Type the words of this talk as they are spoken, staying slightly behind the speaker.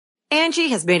Angie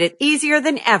has made it easier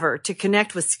than ever to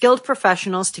connect with skilled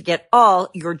professionals to get all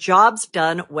your jobs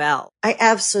done well. I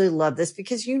absolutely love this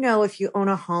because, if you own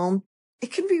a home,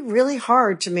 it can be really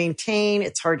hard to maintain.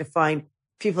 It's hard to find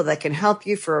people that can help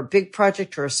you for a big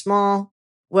project or a small.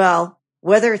 Well,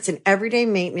 whether it's in everyday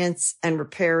maintenance and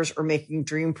repairs or making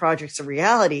dream projects a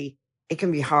reality, it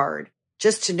can be hard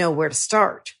just to know where to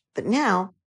start. But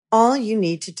now, all you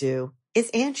need to do is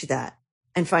Angie that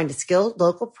and find a skilled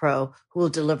local pro who will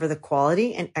deliver the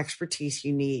quality and expertise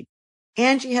you need.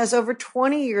 Angie has over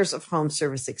 20 years of home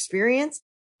service experience,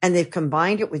 and they've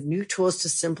combined it with new tools to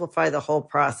simplify the whole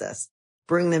process.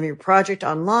 Bring them your project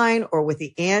online or with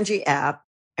the Angie app,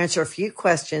 answer a few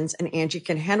questions, and Angie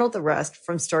can handle the rest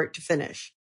from start to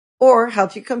finish. Or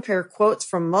help you compare quotes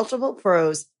from multiple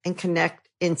pros and connect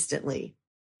instantly,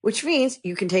 which means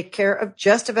you can take care of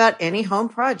just about any home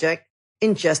project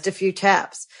in just a few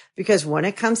taps. Because when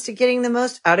it comes to getting the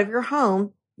most out of your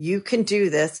home, you can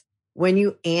do this when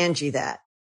you Angie that.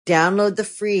 Download the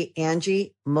free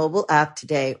Angie mobile app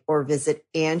today or visit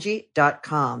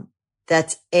Angie.com.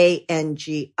 That's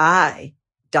ANGI.com.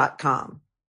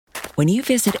 When you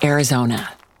visit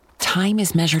Arizona, time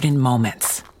is measured in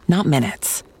moments, not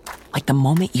minutes. Like the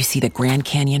moment you see the Grand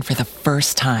Canyon for the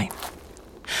first time.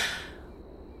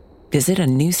 Visit a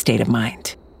new state of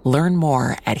mind. Learn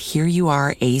more at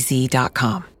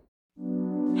hereyouareaz.com.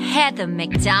 Heather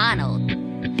McDonald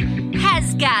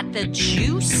has got the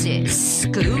juiciest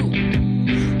scoop.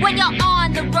 When you're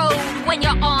on the road, when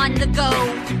you're on the go,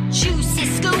 Juicy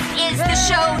Scoop is the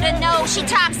show to know. She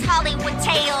talks Hollywood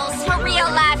tales for real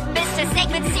life, Mr.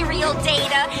 Segment serial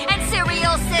data and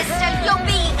serial sister. You'll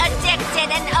be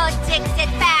addicted and addicted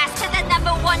fast to the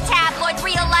 #1 tabloid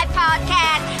real life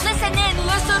podcast. Listen in,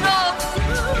 listen up.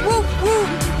 Whoop whoop.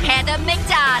 Heather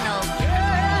McDonald,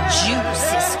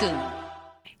 Juicy Scoop.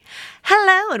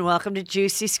 Hello and welcome to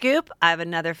Juicy Scoop. I have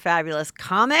another fabulous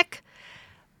comic.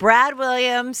 Brad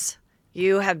Williams,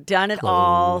 you have done it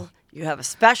all. You have a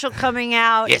special coming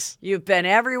out. Yes. You've been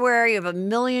everywhere. You have a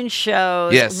million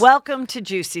shows. Yes. Welcome to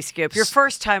Juicy Scoop. Your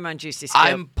first time on Juicy Scoop.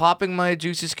 I'm popping my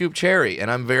Juicy Scoop cherry, and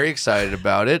I'm very excited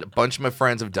about it. A bunch of my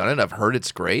friends have done it. I've heard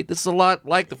it's great. This is a lot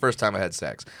like the first time I had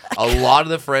sex. A lot of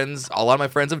my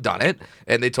friends have done it,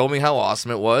 and they told me how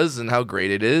awesome it was and how great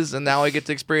it is, and now I get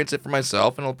to experience it for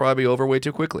myself, and it'll probably be over way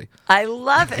too quickly. I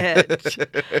love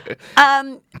it.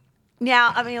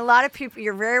 Now, a lot of people,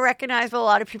 you're very recognizable. A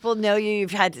lot of people know you. You've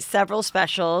had several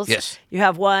specials. Yes. You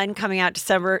have one coming out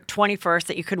December 21st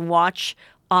that you can watch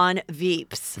on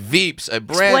Veeps. Veeps, a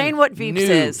brand Explain what Veeps new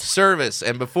is. service.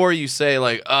 And before you say,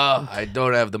 I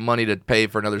don't have the money to pay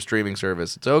for another streaming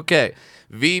service, it's okay.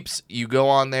 Veeps, you go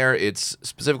on there. It's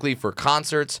specifically for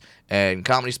concerts and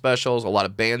comedy specials. A lot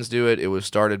of bands do it. It was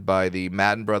started by the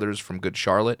Madden brothers from Good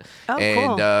Charlotte. Oh,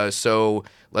 and cool. So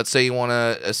let's say you want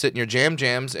to sit in your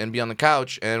jams and be on the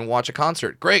couch and watch a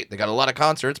concert. Great. They got a lot of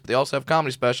concerts, but they also have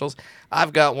comedy specials.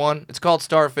 I've got one. It's called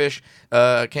Starfish.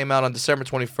 Came out on December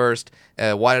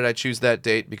 21st. Why did I choose that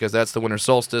date? Because that's the winter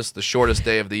solstice, the shortest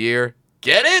day of the year.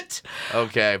 Get it?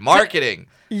 Okay. Marketing.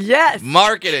 Yes.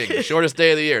 Marketing. Shortest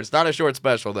day of the year. It's not a short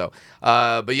special, though.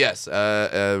 But yes,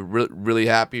 really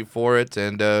happy for it.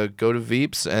 And go to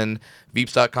Veeps and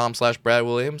Veeps.com/Brad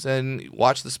Williams and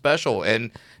watch the special.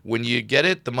 And when you get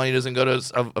it, the money doesn't go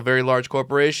to a very large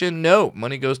corporation. No,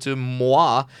 money goes to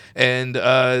moi, and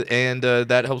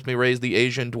that helps me raise the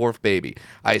Asian dwarf baby.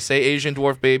 I say Asian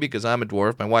dwarf baby because I'm a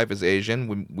dwarf. My wife is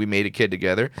Asian. We made a kid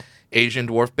together. Asian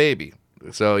dwarf baby.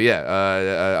 So yeah,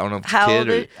 I don't know if it's a kid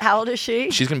or... How old is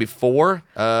she? She's gonna be 4.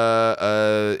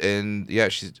 And yeah,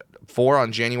 she's 4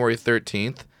 on January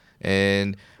 13th,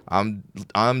 and I'm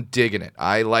digging it.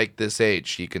 I like this age.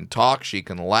 She can talk, she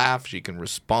can laugh, she can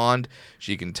respond,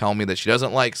 she can tell me that she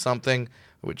doesn't like something,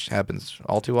 which happens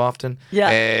all too often. Yeah.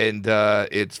 And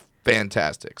it's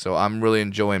fantastic. So I'm really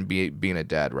enjoying being a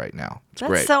dad right now. It's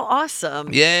great. That's so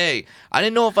awesome. Yay! I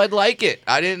didn't know if I'd like it.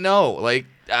 I didn't know.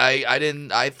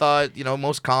 I thought,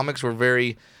 most comics were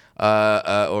very,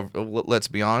 or let's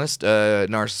be honest,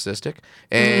 narcissistic,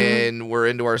 and we're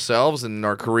into ourselves and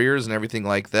our careers and everything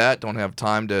like that. Don't have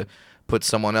time to put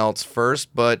someone else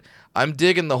first. But I'm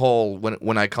digging the whole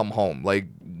when I come home. Like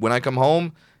when I come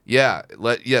home,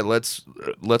 let's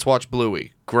watch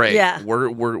Bluey. Great. Yeah.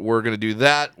 We're gonna do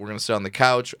that. We're gonna sit on the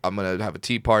couch. I'm gonna have a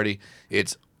tea party.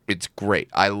 It's great.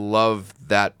 I love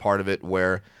that part of it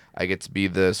where I get to be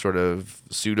the sort of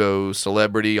pseudo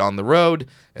celebrity on the road,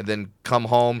 and then come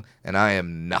home and I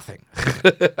am nothing.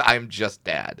 I'm just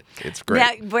dad. It's great.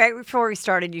 Now, right before we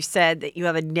started, you said that you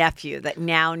have a nephew that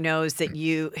now knows that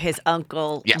his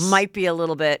uncle Yes. might be a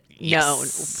little bit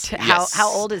Yes. known. Yes. How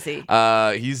old is he?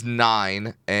 He's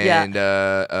 9, and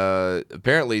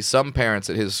apparently some parents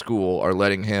at his school are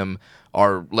letting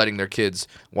their kids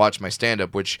watch my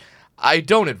stand-up, which I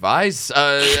don't advise.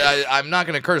 I'm not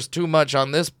going to curse too much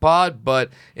on this pod,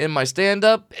 but in my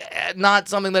stand-up, not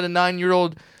something that a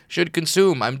 9-year-old should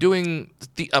consume. I'm doing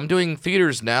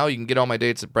theaters now. You can get all my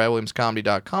dates at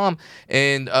bradwilliamscomedy.com,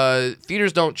 and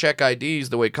theaters don't check IDs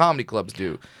the way comedy clubs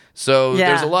do. So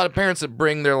there's a lot of parents that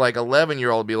bring their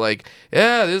 11-year-old, be like,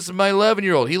 yeah, this is my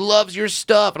 11-year-old. He loves your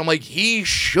stuff, and I'm like, he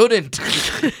shouldn't.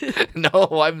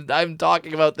 No, I'm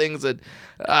talking about things that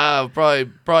probably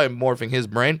morphing his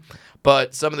brain.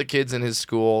 But some of the kids in his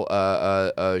school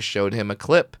showed him a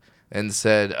clip and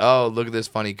said, "Oh, look at this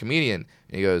funny comedian."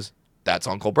 And he goes, "That's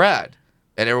Uncle Brad."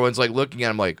 And everyone's looking at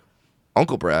him like,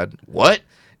 "Uncle Brad? What?"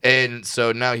 And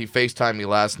so now he FaceTimed me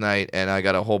last night, and I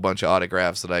got a whole bunch of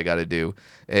autographs that I got to do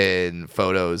and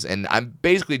photos. And I'm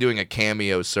basically doing a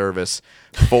cameo service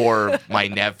for my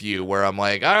nephew where I'm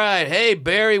like, all right, hey,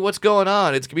 Barry, what's going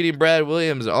on? It's comedian Brad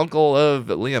Williams, uncle of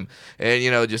Liam.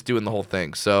 And, just doing the whole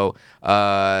thing. So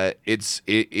it's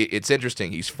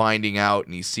interesting. He's finding out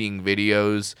and he's seeing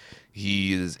videos.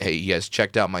 He has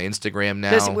checked out my Instagram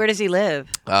now. Where does he live?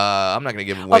 I'm not going to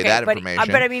give away that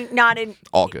information. But I mean, not in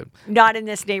all good. Not in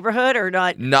this neighborhood, or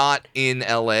not. Not in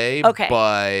L.A. Okay.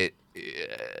 But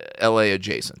L.A.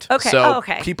 adjacent. Okay. So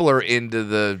people are into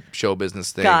the show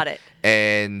business thing. Got it.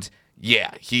 And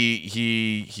yeah,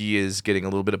 he is getting a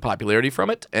little bit of popularity from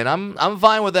it, and I'm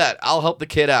fine with that. I'll help the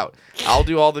kid out. I'll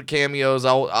do all the cameos.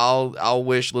 I'll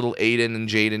wish little Aiden and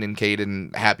Jaden and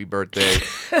Caden happy birthday.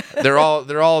 they're all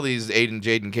these Aiden,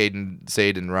 Jaden, Caden,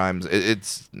 Saden rhymes.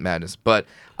 It's madness, but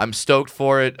I'm stoked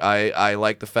for it. I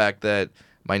like the fact that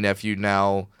my nephew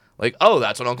now oh,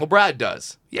 that's what Uncle Brad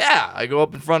does. Yeah, I go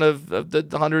up in front of the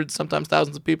hundreds, sometimes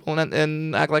thousands of people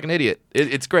and act like an idiot.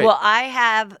 It's great. Well, I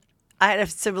had a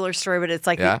similar story, but it's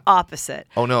the opposite.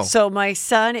 Oh, no. So my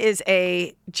son is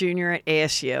a junior at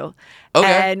ASU.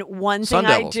 Okay. And one Sun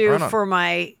thing I Devils. do Right on. for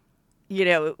my,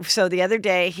 so the other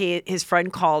day his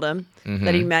friend called him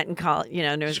that he met in college,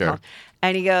 knows Sure. college.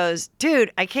 And he goes,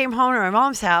 dude, I came home to my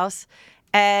mom's house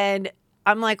and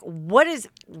I'm like,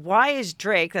 why is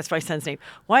Drake, that's my son's name,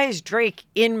 why is Drake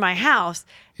in my house?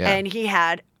 Yeah. And he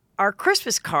had our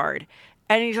Christmas card.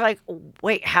 And he's like,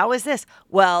 wait, how is this?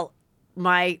 Well,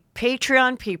 my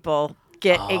Patreon people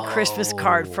get a Christmas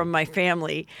card from my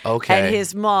family. Okay. And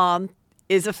his mom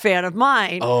is a fan of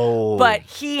mine. Oh. But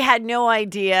he had no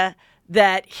idea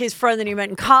that his friend that he met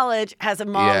in college has a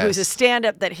mom who's a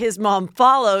stand-up that his mom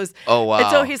follows. Oh, wow. And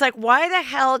so he's like, why the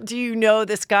hell do you know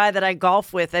this guy that I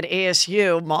golf with at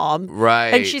ASU, Mom?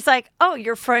 Right. And she's like, oh,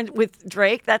 you're friend with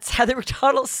Drake? That's Heather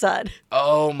McDonald's son.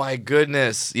 Oh, my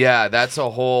goodness. Yeah, that's a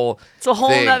whole It's a whole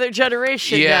thing. nother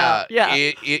generation now. Yeah.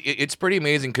 It's pretty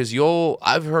amazing because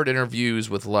I've heard interviews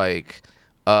with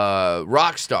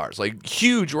rock stars,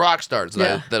 huge rock stars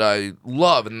that I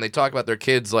love, and they talk about their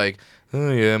kids oh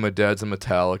yeah, my dad's in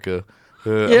Metallica.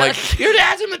 I'm like, your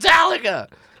dad's in Metallica.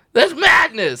 That's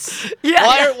madness.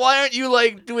 Yeah. Why aren't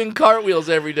you doing cartwheels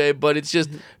every day? But it's just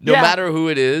no matter who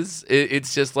it is,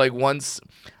 it's just once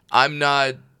I'm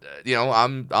not,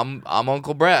 I'm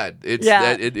Uncle Brad.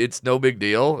 It's no big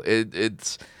deal.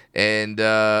 Most of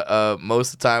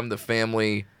the time the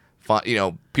family.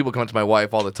 People come up to my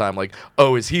wife all the time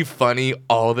oh, is he funny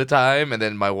all the time? And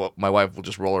then my wife will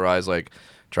just roll her eyes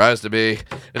tries to be.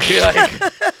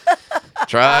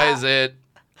 Tries it.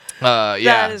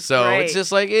 Yeah. So great.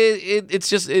 it's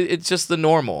just it's just the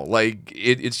normal.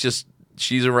 It's just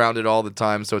she's around it all the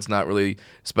time, so it's not really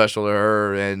special to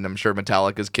her. And I'm sure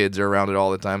Metallica's kids are around it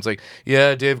all the time. It's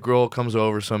yeah, Dave Grohl comes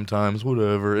over sometimes,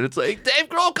 whatever. And it's Dave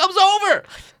Grohl comes over.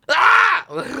 Ah!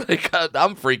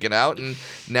 I'm freaking out, and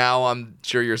now I'm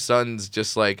sure your son's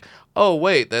just oh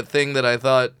wait, that thing that I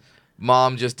thought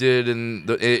Mom just did in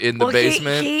the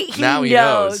basement. He now he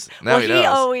knows. Now he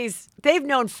knows. They've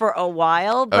known for a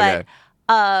while, but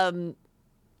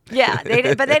yeah, they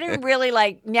didn't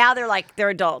really now they're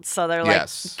adults, so they're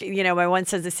Yes. my one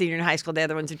son's a senior in high school, the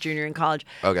other one's a junior in college.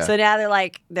 Okay. So now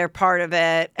they're part of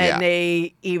it, and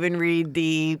they even read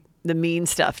the mean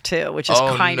stuff too, which is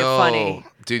kind of funny.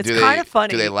 It's kind of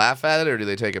funny. Do they laugh at it or do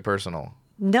they take it personal?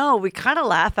 No, we kind of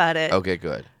laugh at it. Okay,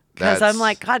 good. Because I'm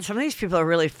like, God, some of these people are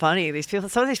really funny. Some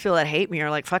of these people that hate me are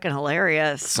like fucking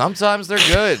hilarious. Sometimes they're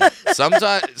good.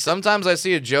 Sometimes I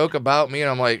see a joke about me and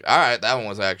I'm like, all right, that one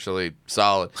was actually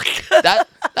solid. That's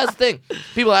the thing.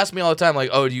 People ask me all the time, like,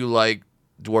 oh, do you like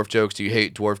dwarf jokes? Do you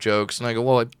hate dwarf jokes? And I go,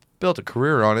 well, I built a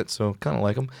career on it, so kind of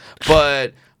like them.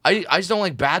 But I just don't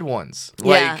like bad ones.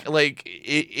 Like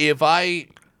if I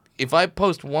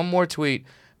post one more tweet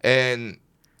and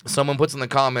someone puts in the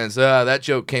comments, that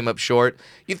joke came up short.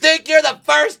 You think you're the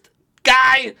first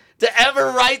guy to ever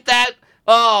write that?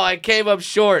 Oh, I came up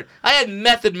short. I had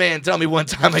Method Man tell me one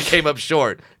time I came up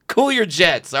short. Cool your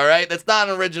jets, all right? That's not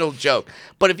an original joke.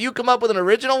 But if you come up with an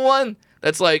original one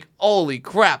that's like, holy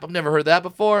crap, I've never heard that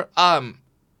before, I'm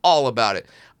all about it.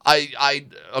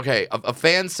 Okay, a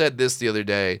fan said this the other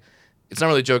day. It's not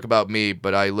really a joke about me,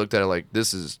 but I looked at it like,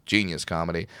 this is genius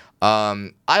comedy. I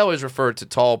always refer to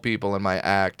tall people in my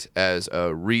act as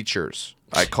reachers.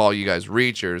 I call you guys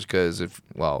reachers because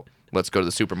let's go to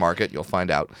the supermarket, you'll find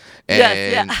out.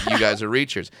 And you guys are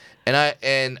reachers. And I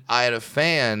had a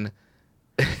fan.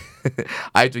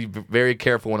 I have to be very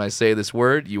careful when I say this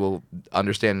word. You will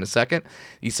understand in a second.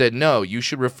 He said, no, you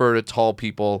should refer to tall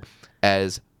people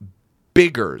as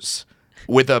biggers.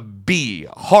 With a B,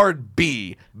 hard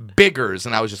B, biggers.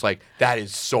 And I was just like, that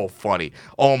is so funny.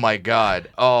 Oh my God.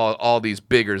 Oh, all these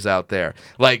biggers out there.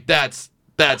 Like, that's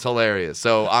hilarious.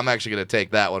 So I'm actually going to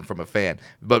take that one from a fan.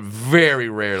 But very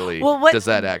rarely does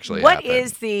that actually happen. What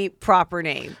is the proper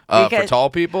name? For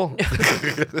tall people?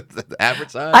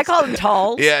 Average size? I call them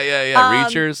talls. Yeah.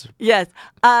 Reachers? Yes.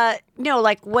 No,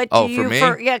 like what do you...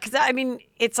 for me? Yeah, because I mean,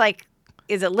 it's like...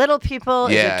 Is it little people?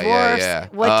 Is it dwarfs? Yeah.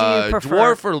 What do you prefer?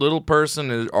 Dwarf or little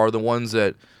person are the ones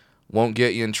that won't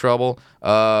get you in trouble.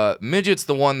 Midget's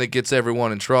the one that gets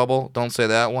everyone in trouble. Don't say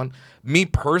that one. Me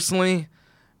personally,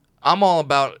 I'm all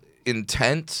about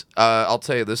intent. I'll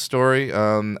tell you this story.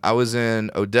 I was in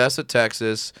Odessa,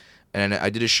 Texas, and I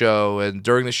did a show. And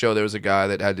during the show, there was a guy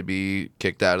that had to be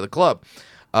kicked out of the club.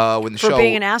 For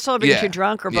being an asshole or being too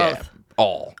drunk or both?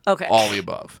 All. Okay. All the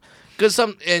above. Because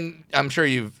and I'm sure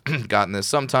you've gotten this.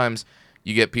 Sometimes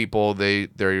you get people,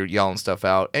 they're yelling stuff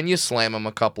out, and you slam them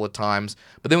a couple of times.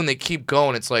 But then when they keep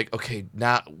going, it's like, okay,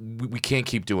 now we can't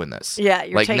keep doing this. Yeah,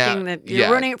 you're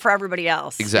ruining it for everybody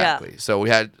else. Exactly. Yeah. So we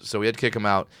had to kick him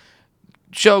out.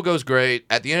 Show goes great.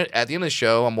 At the end of the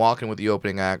show, I'm walking with the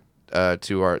opening act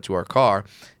to our car,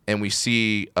 and we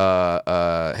see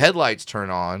headlights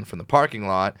turn on from the parking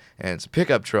lot, and it's a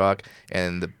pickup truck,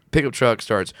 and the pickup truck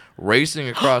starts racing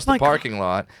across the parking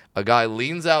lot. A guy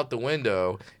leans out the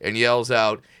window and yells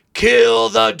out, "Kill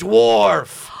the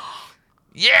dwarf!"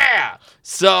 Yeah!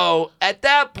 So at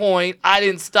that point, I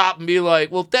didn't stop and be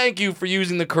like, well, thank you for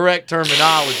using the correct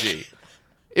terminology.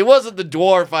 It wasn't the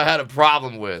dwarf I had a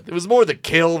problem with. It was more the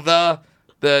kill the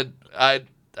that I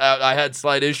had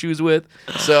slight issues with.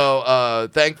 So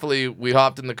thankfully, we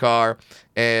hopped in the car,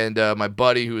 and my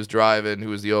buddy who was driving, who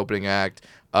was the opening act,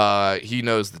 he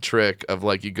knows the trick of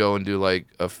like you go and do like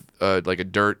a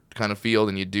dirt kind of field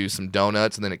and you do some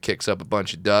donuts and then it kicks up a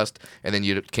bunch of dust and then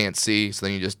you can't see, so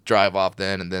then you just drive off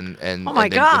then oh my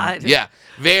God. Yeah,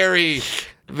 very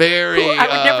I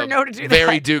would never know to do that.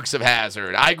 Very Dukes of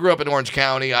Hazzard. I grew up in Orange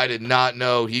County. I did not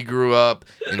know he grew up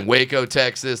in Waco,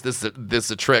 Texas. This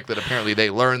is a trick that apparently they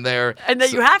learned there. And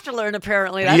that you have to learn,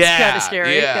 apparently. That's kind of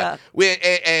scary. Yeah.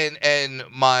 And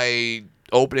my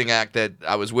opening act that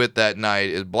I was with that night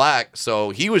is black,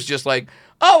 so he was just like,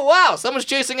 oh, wow, someone's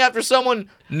chasing after someone,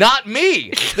 not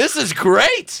me. This is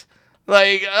great.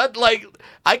 Like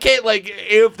I can't, like,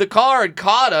 if the car had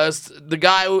caught us, the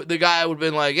guy would have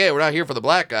been like, hey, we're not here for the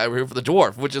black guy, we're here for the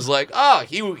dwarf, which is like,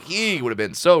 he would have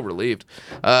been so relieved.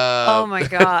 Oh my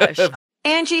gosh.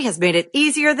 Angie has made it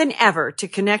easier than ever to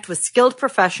connect with skilled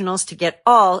professionals to get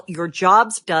all your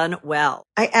jobs done well.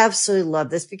 I absolutely love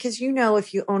this because,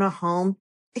 if you own a home,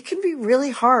 it can be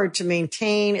really hard to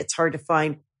maintain. It's hard to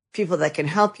find people that can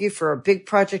help you for a big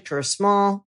project or a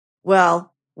small.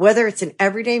 Well, whether it's in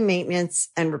everyday maintenance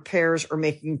and repairs or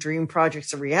making dream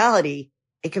projects a reality,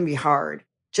 it can be hard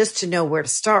just to know where to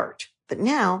start. But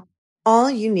now,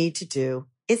 all you need to do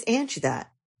is Angie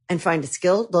that and find a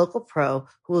skilled local pro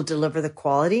who will deliver the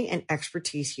quality and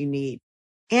expertise you need.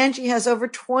 Angie has over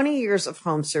 20 years of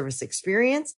home service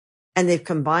experience, and they've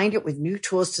combined it with new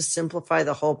tools to simplify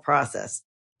the whole process.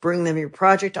 Bring them your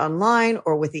project online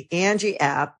or with the Angie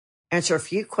app, answer a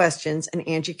few questions, and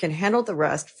Angie can handle the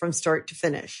rest from start to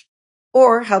finish.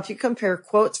 Or help you compare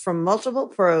quotes from multiple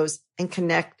pros and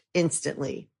connect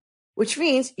instantly, which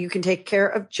means you can take care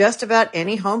of just about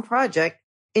any home project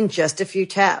in just a few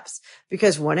taps.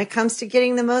 Because when it comes to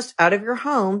getting the most out of your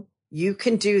home, you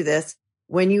can do this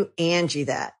when you Angie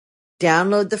that.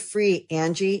 Download the free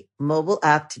Angie mobile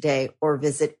app today or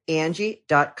visit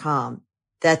Angie.com.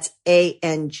 That's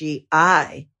ANGI.com.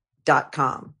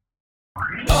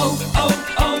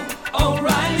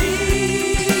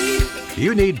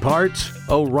 You need parts?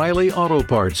 O'Reilly Auto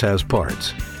Parts has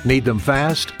parts. Need them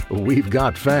fast? We've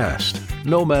got fast.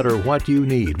 No matter what you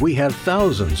need, we have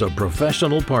thousands of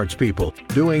professional parts people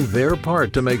doing their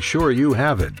part to make sure you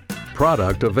have it.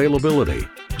 Product availability.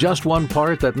 Just one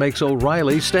part that makes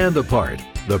O'Reilly stand apart.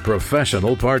 The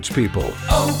professional parts people.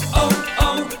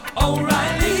 O'Reilly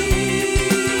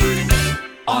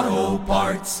Auto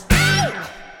Parts.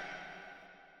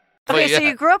 Okay, yeah. so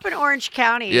you grew up in Orange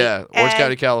County. Yeah, Orange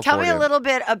County, Tell me California. a little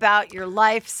bit about your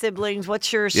life, siblings.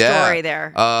 What's your story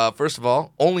there? First of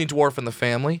all, only dwarf in the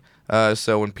family.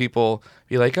 So when people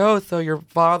be like, "Oh, so your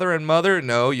father and mother?"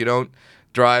 No, you don't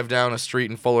drive down a street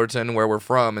in Fullerton where we're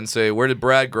from and say, "Where did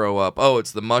Brad grow up?" Oh,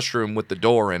 it's the mushroom with the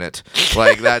door in it.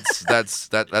 Like that's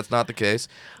not the case.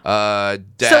 Dad.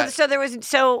 So there was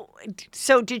so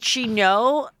did she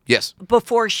know Yes.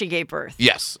 before she gave birth?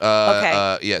 Yes.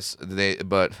 Okay. Yes.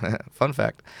 But fun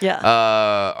fact. Yeah.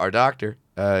 Our doctor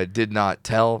did not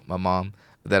tell my mom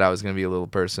that I was going to be a little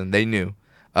person. They knew,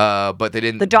 but they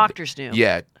didn't. The doctors knew.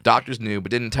 Yeah, doctors knew,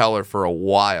 but didn't tell her for a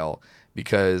while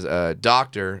because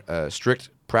doctor, strict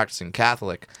practicing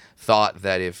Catholic, thought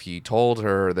that if he told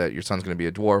her that your son's going to be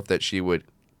a dwarf, that she would.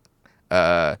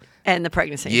 And the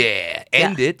pregnancy. Yeah,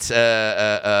 end it,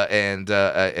 and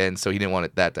so he didn't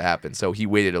want that to happen. So he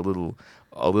waited a little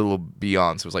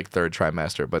beyond. So it was like third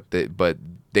trimester, but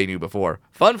they knew before.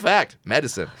 Fun fact: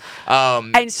 medicine.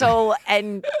 And so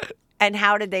and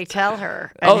how did they tell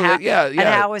her? And yeah. And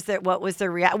how was that? What was the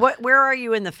reaction? Where are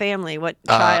you in the family? What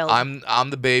child? I'm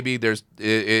the baby.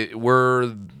 We're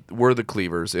the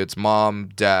Cleavers. It's mom,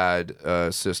 dad,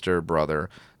 sister, brother,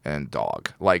 and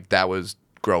dog. Like that was.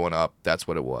 Growing up, that's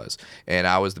what it was. And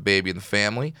I was the baby in the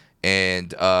family.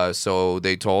 And so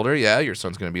they told her, yeah, your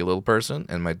son's going to be a little person.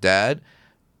 And my dad,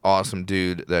 awesome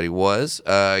dude that he was,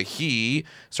 he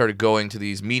started going to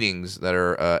these meetings that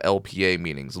are LPA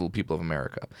meetings, Little People of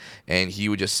America. And he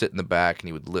would just sit in the back and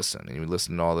he would listen. And he would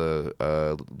listen to all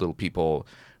the little people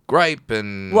gripe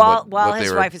and while what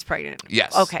his wife is pregnant.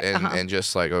 Yes. Okay. And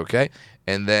just like, okay.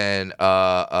 And then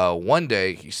one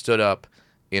day he stood up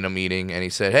in a meeting and he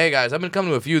said, "Hey guys, I've been coming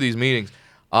to a few of these meetings.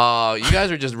 You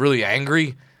guys are just really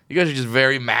angry. You guys are just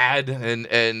very mad,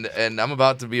 and I'm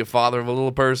about to be a father of a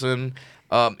little person.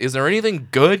 Is there anything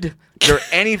good? Is there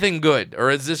anything good,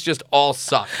 or is this just all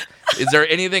suck? Is there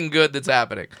anything good that's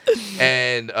happening?"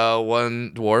 And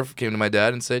one dwarf came to my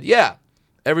dad and said, "Yeah,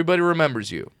 everybody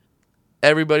remembers you.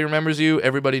 Everybody remembers you.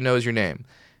 Everybody knows your name."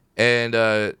 And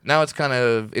now it's kind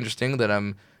of interesting that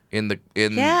I'm a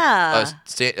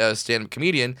stand-up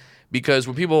comedian, because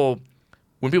when people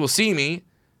see me,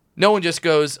 no one just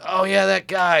goes, "Oh yeah, that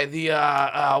guy, the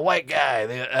white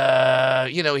guy,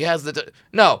 he has the."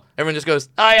 No, everyone just goes,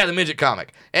 "Oh yeah, the midget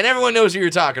comic," and everyone knows who you're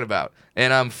talking about,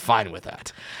 and I'm fine with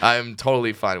that. I'm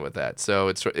totally fine with that. So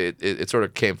it sort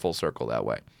of came full circle that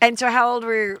way. And so how old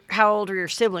were your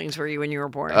siblings were you when you were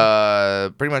born?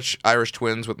 Pretty much Irish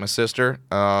twins with my sister.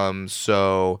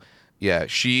 So. Yeah,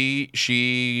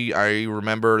 I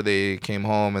remember they came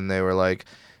home and they were like,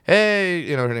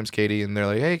 "Hey," her name's Katie, and they're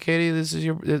like, "Hey, Katie, this is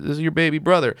your baby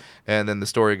brother." And then the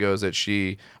story goes that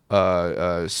she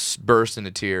burst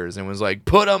into tears and was like,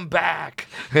 "Put him back."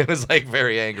 It was like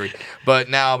very angry. But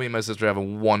now me and my sister have a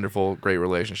wonderful, great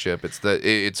relationship.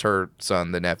 It's her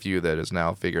son, the nephew, that has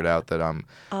now figured out that I'm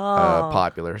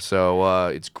popular. So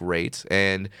it's great.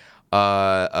 And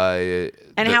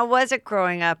how was it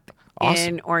growing up?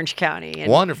 Awesome. In Orange County.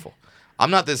 Wonderful.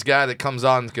 I'm not this guy that comes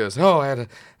on and goes, "Oh,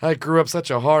 I grew up such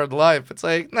a hard life." It's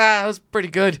like, nah, it was pretty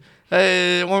good.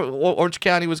 Orange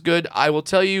County was good. I will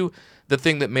tell you the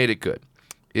thing that made it good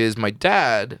is my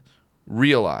dad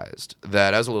realized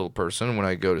that as a little person, when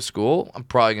I go to school, I'm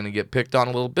probably going to get picked on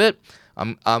a little bit.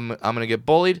 I'm going to get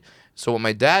bullied. So what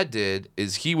my dad did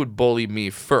is he would bully me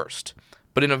first,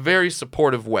 but in a very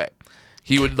supportive way.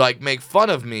 He would make fun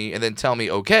of me and then tell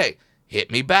me, "Okay, hit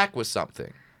me back with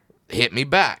something. Hit me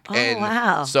back." Oh, and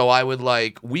wow. So I would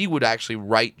we would actually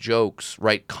write jokes,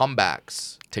 write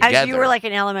comebacks together. As you were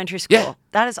in elementary school. Yeah.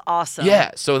 That is awesome.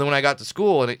 Yeah. So then when I got to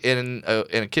school and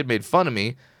a kid made fun of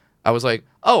me, I was like,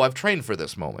 "Oh, I've trained for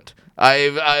this moment.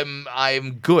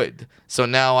 I'm good." So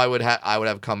now I would have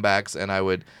comebacks and I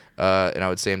would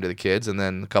say them to the kids, and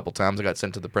then a couple times I got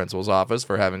sent to the principal's office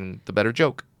for having the better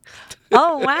joke.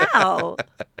 Oh, wow.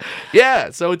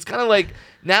 Yeah, so it's kind of like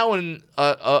now when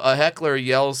a heckler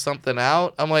yells something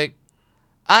out, I'm like,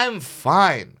 I'm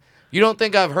fine. You don't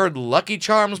think I've heard Lucky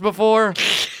Charms before?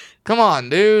 Come on,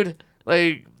 dude.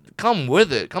 come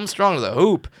with it. Come strong to the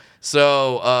hoop.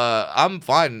 So I'm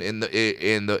fine in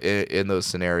those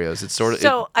scenarios. It's sort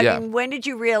of I mean, when did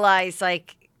you realize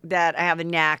like that I have a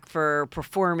knack for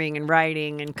performing and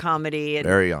writing and comedy? And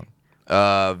very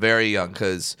young,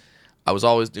 because I was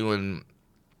always doing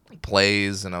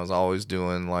plays and I was always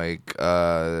doing like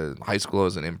high school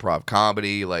as an improv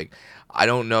comedy. Like I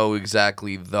don't know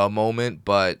exactly the moment,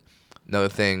 but another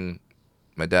thing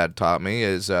my dad taught me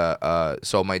is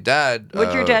so my dad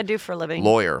what'd your dad do for a living?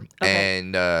 Lawyer. Okay.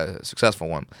 And successful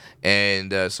one,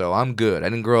 and so I'm good. I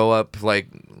didn't grow up like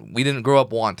we didn't grow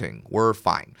up wanting. We're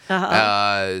fine.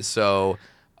 So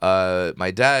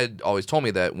my dad always told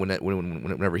me that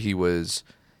whenever he was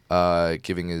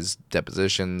giving his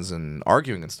depositions and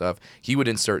arguing and stuff, he would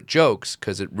insert jokes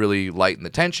because it really lightened the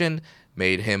tension,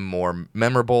 made him more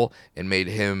memorable, and made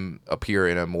him appear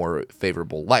in a more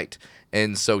favorable light.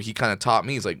 And so he kind of taught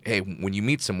me, he's like, hey, when you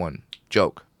meet someone,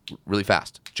 joke really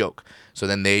fast, joke. So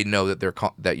then they know that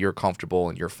that you're comfortable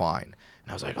and you're fine. And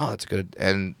I was like, oh, that's good.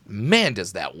 And man,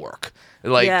 does that work.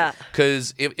 Like,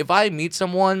 because if I meet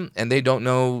someone and they don't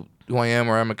know who I am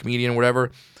or I'm a comedian or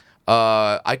whatever,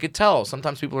 I could tell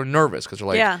sometimes people are nervous because they're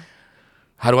like,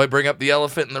 how do I bring up the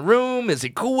elephant in the room? Is he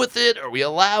cool with it? Are we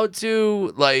allowed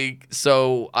to? Like,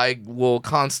 so I will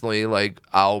constantly, like,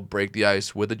 I'll break the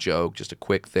ice with a joke, just a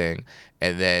quick thing,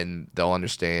 and then they'll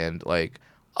understand, like,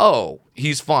 oh,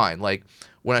 he's fine. Like,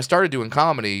 when I started doing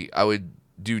comedy, I would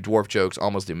do dwarf jokes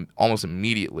almost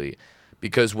immediately,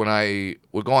 because when I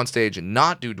would go on stage and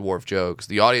not do dwarf jokes,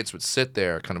 the audience would sit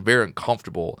there kind of very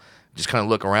uncomfortable, just kind of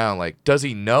look around like, does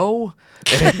he know?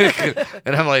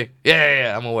 And I'm like,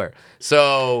 yeah, I'm aware.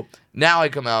 So now I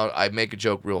come out, I make a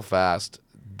joke real fast.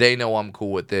 They know I'm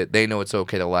cool with it. They know it's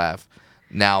okay to laugh.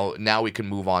 Now we can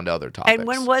move on to other topics. And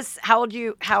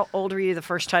how old were you the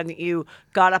first time that you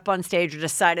got up on stage or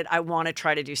decided I want to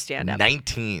try to do stand-up?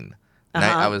 19.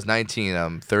 I was 19.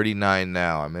 I'm 39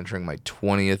 now. I'm entering my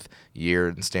 20th year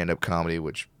in stand-up comedy,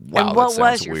 which, wow, and what that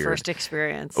sounds was your weird. first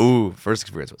experience? Ooh, first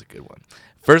experience was a good one.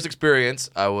 First experience,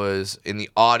 I was in the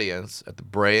audience at the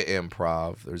Brea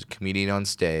Improv. There was a comedian on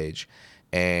stage,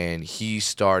 and he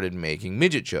started making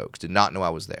midget jokes. Did not know I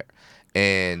was there.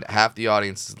 And half the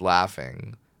audience is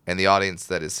laughing, and the audience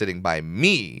that is sitting by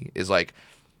me is like,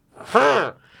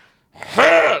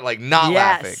 like not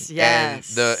laughing.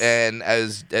 Yes. And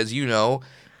as you know,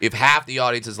 if half the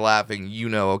audience is laughing, you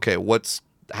know, okay, what's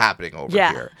happening over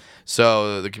here?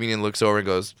 So the comedian looks over and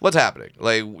goes, what's happening?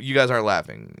 Like, you guys aren't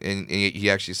laughing. And he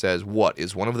actually says, what,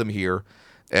 is one of them here?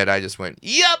 And I just went,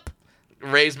 yep!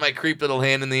 Raised my creep little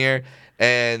hand in the air.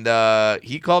 And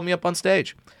he called me up on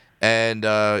stage. And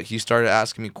he started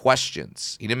asking me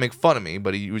questions. He didn't make fun of me,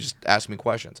 but he was just asking me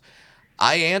questions.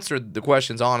 I answered the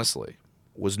questions honestly.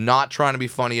 Was not trying to be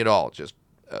funny at all. Just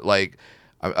like...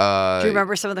 do you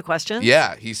remember some of the questions?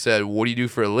 Yeah. He said, what do you do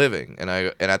for a living? And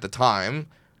at the time,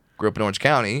 grew up in Orange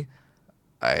County,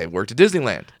 I worked at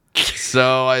Disneyland.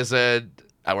 So I said,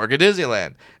 I work at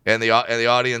Disneyland. And the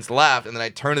audience laughed. And then I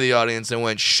turned to the audience and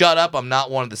went, shut up, I'm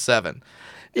not one of the 7.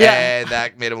 Yeah. And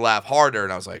that made him laugh harder.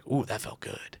 And I was like, ooh, that felt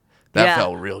good. That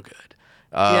felt real good.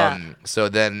 So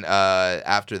then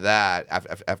after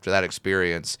that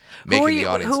experience, making the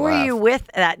audience laugh. Who were you with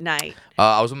that night?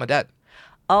 I was with my dad.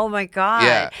 Oh my God!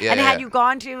 Yeah. And had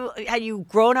you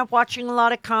grown up watching a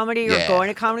lot of comedy or going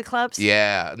to comedy clubs?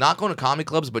 Yeah, not going to comedy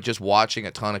clubs, but just watching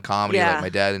a ton of comedy. Yeah. Like my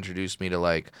dad introduced me to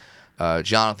like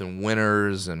Jonathan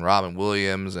Winters and Robin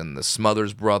Williams and the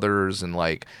Smothers Brothers, and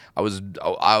like I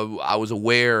was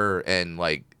aware, and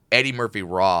like Eddie Murphy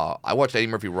Raw. I watched Eddie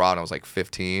Murphy Raw when I was like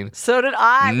 15. So did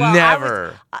I. Well,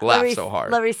 never laughed so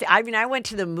hard. Let me see. I mean, I went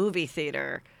to the movie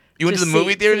theater. You went to the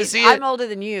movie theater to see it? I'm older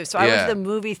than you, so I went to the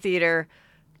movie theater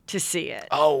to see it.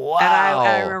 Oh, wow. And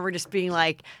I remember just being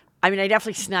like, I mean, I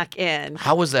definitely snuck in.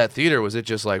 How was that theater? Was it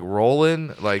just like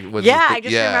rolling? I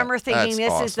just remember thinking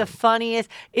this is the funniest.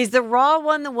 Is the Raw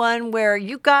one the one where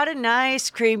you got an ice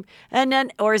cream and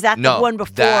then, or is that the one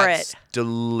before that's it?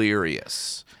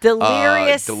 Delirious.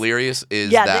 Delirious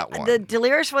is that one. The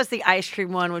Delirious was the ice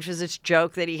cream one, which was this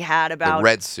joke that he had about the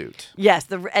red suit. Yes,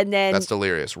 and then that's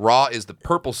Delirious. Raw is the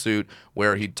purple suit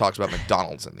where he talks about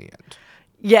McDonald's in the end.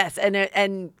 Yes,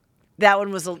 and that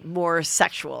one was more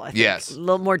sexual, I think. Yes. A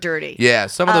little more dirty. Yeah,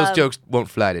 some of those jokes won't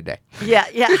fly today. Yeah.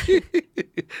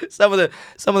 some of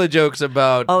the jokes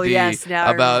about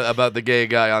about the gay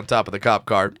guy on top of the cop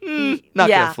car, not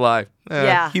gonna fly.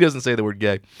 He doesn't say the word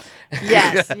gay.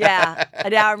 Yes, yeah.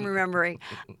 Now I'm remembering.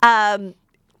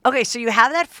 Okay, so you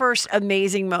have that first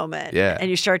amazing moment. Yeah. And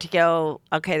you start to go,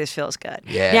 okay, this feels good.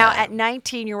 Yeah. Now at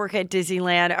 19, you're working at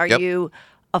Disneyland. Are you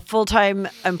a full-time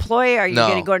employee? Are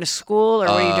you going to school, or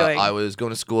what are you doing? I was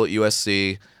going to school at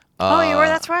USC. Oh, you were?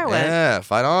 That's where I went. Yeah,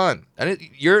 fight on. And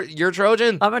you're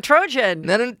Trojan? I'm a Trojan.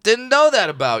 Didn't know that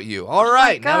about you. All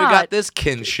right, now we God. got this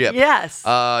kinship. Yes.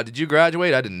 Did you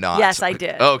graduate? I did not. Yes, I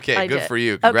did. Okay, I good did. for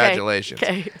you. Okay, Congratulations.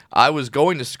 okay. I was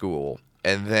going to school,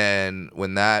 and then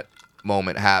when that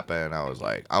moment happened, I was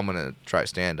like, I'm gonna try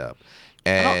stand up.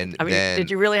 And I mean, then,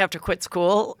 did you really have to quit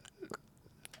school?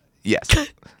 yes,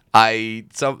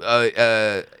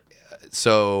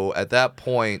 so at that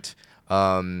point,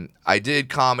 I did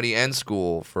comedy and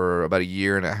school for about a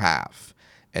year and a half,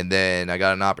 and then I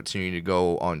got an opportunity to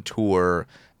go on tour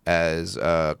as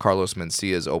Carlos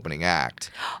Mencia's opening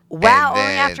act. Wow, And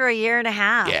only then after a year and a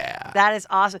half. Yeah. That is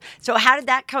awesome. So how did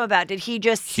that come about? Did he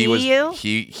just see you?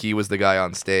 He was the guy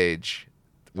on stage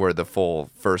where the full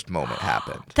first moment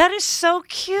happened. That is so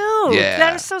cute. Yeah.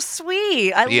 That is so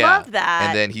sweet. I Yeah. love that.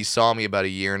 And then he saw me about a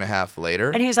year and a half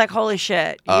later. And he's like, holy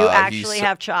shit, you He actually saw-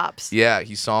 have chops. Yeah,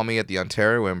 he saw me at the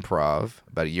Ontario Improv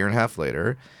about a year and a half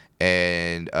later,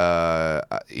 and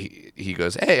he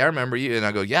goes, "Hey, I remember you." And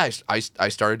I go, "Yeah, I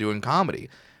started doing comedy."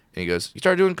 And he goes, "You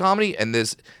started doing comedy?" And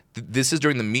this is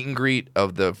during the meet and greet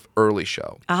of the early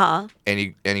show. Uh-huh. And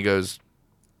he goes,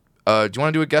 "Do you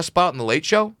want to do a guest spot on the Late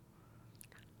Show?"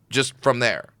 Just from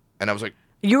there, and I was like,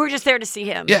 You were just there to see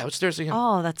him. "Yeah, let's there to see him."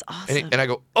 Oh, that's awesome. And I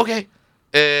go, "Okay,"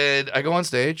 and I go on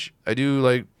stage. I do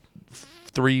like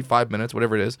 3-5 minutes,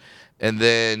 whatever it is, and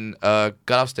then got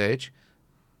off stage,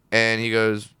 and he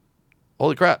goes,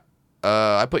 "Holy crap!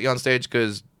 I put you on stage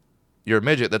because you're a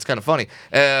midget. That's kind of funny,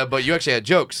 but you actually had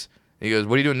jokes." And he goes,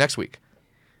 "What are you doing next week?"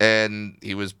 And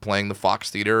he was playing the Fox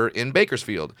Theater in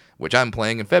Bakersfield, which I'm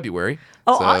playing in February.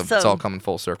 Oh, so awesome. It's all coming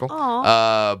full circle.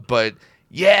 Aw. But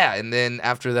yeah, and then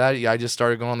after that, I just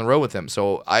started going on the road with him.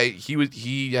 So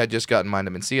he had just gotten Mind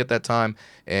Mencia at that time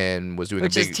and was doing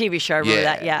Which a big is a TV show. I remember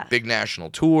that, yeah. big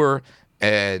national tour.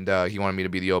 And he wanted me to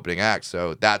be the opening act.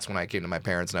 So that's when I came to my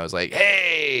parents and I was like,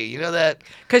 "Hey, you know that?"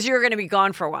 Because you were going to be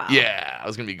gone for a while. Yeah, I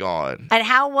was going to be gone. And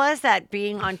how was that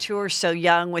being on tour so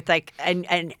young with like and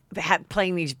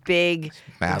playing these big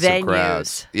Massive venues?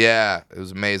 crowds. Yeah, it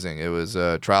was amazing. It was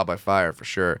trial by fire for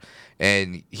sure.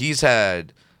 And he's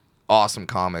had awesome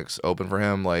comics open for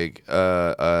him, like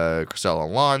Cristela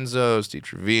Alonso, Steve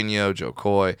Trevino, Joe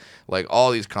Coy, like all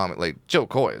these comics. Like Joe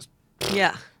Coy is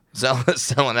Yeah.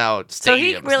 selling out stadiums. So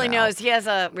he really now. knows. He has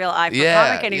a real eye for Yeah,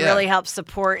 comic, and he yeah. really helps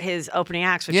support his opening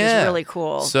acts, which is really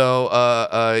cool. So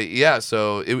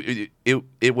so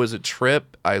it was a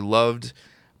trip I loved,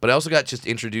 but I also got just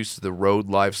introduced to the road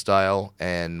lifestyle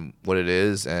and what it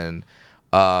is, and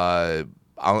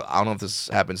I don't know if this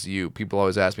happens to you. People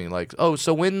always ask me like, "Oh,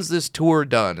 so when's this tour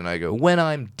done?" And I go, "When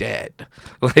I'm dead."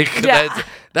 Like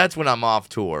that's when I'm off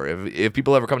tour. If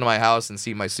people ever come to my house and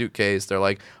see my suitcase, they're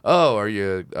like, "Oh, are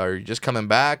you just coming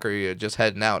back or are you just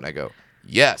heading out?" And I go,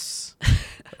 "Yes."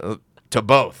 To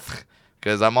both.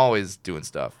 Because I'm always doing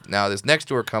stuff. Now, this next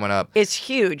tour coming up. It's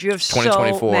huge. You have so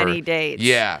 2024. many dates.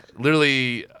 Yeah,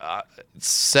 literally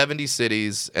 70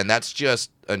 cities, and that's just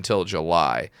until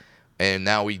July. And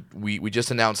now we just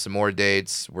announced some more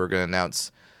dates. We're going to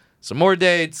announce some more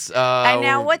dates. And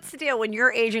now, what's the deal? When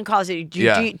your agent calls you,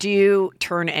 do you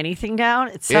turn anything down?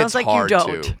 It sounds it's like hard you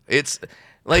don't. To. It's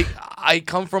like I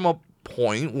come from a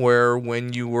point where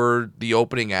when you were the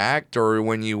opening act or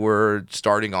when you were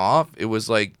starting off, it was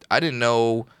like I didn't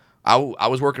know. I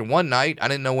was working one night. I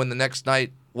didn't know when the next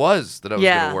night was that I was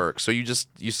going to work. So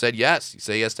you said yes. You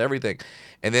say yes to everything.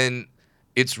 And then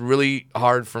it's really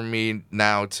hard for me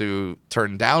now to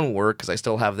turn down work because I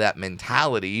still have that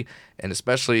mentality. And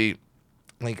especially,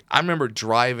 like, I remember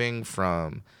driving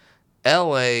from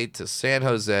L.A. to San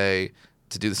Jose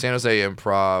to do the San Jose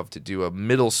Improv, to do a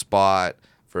middle spot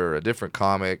for a different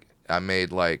comic. I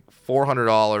made like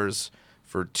 $400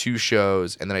 for 2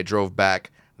 shows, and then I drove back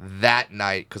that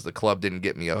night because the club didn't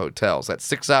get me a hotel. So that's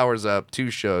 6 hours up, 2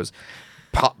 shows,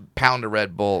 pound of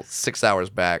Red Bull, 6 hours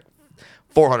back,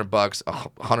 $400,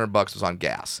 $100 was on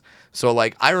gas. So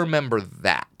like I remember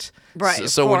that. Right.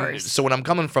 So of course. when I'm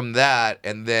coming from that,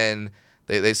 and then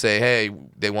they say, hey,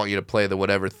 they want you to play the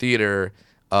whatever theater.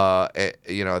 They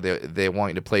want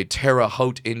you to play Terre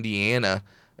Haute, Indiana,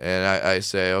 and I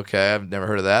say, okay, I've never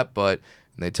heard of that, but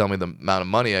and they tell me the amount of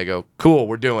money. I go, cool,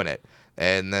 we're doing it.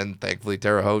 And then thankfully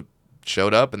Terre Haute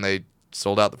showed up and they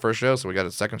sold out the first show, so we got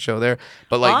a second show there.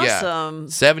 But like, awesome.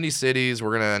 70 cities.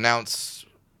 We're gonna announce.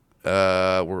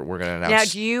 We're gonna announce Now,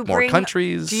 do you more bring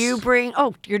countries. Do you bring?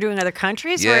 Oh, you're doing other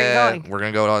countries. Yeah, Where are you going? we're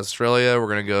gonna go to Australia. We're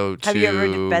gonna go to. Have you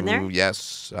ever been there?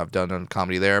 Yes, I've done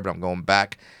comedy there, but I'm going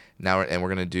back now, and we're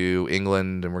gonna do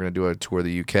England, and we're gonna do a tour of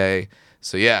the UK.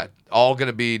 So yeah, all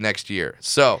gonna be next year.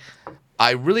 So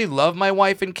I really love my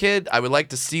wife and kid. I would like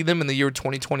to see them in the year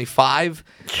 2025.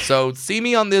 So see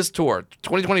me on this tour.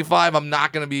 2025, I'm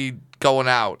not going to be going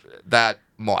out that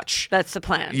much. That's the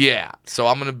plan. Yeah. So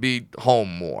I'm going to be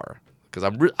home more because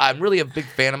I'm really a big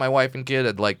fan of my wife and kid.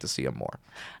 I'd like to see them more.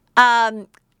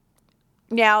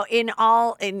 Now,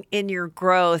 in your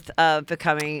growth of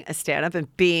becoming a stand-up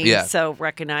and being so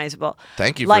recognizable.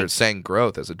 Thank you for saying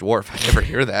growth as a dwarf. I never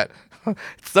hear that.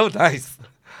 It's so nice.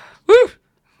 Woo!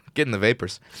 Getting the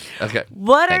vapors. Okay.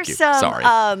 What Thank are you. some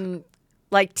Sorry.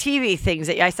 like TV things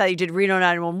that I saw you did Reno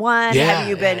 911? Yeah, Have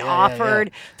you been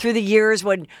offered through the years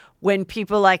when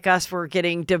people like us were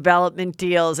getting development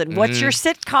deals? And what's your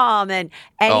sitcom and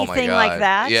anything like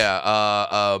that?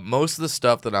 Yeah. Most of the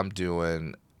stuff that I'm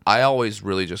doing, I always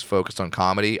really just focused on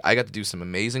comedy. I got to do some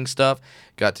amazing stuff.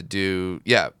 Got to do,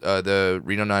 the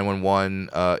Reno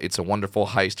 911, It's a Wonderful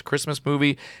Heist Christmas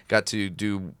movie. Got to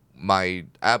do my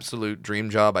absolute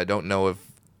dream job. I don't know if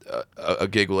a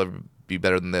gig will ever be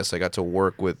better than this. I got to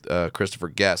work with Christopher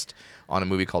Guest on a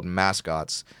movie called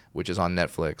Mascots, which is on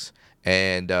Netflix.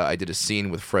 And I did a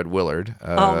scene with Fred Willard.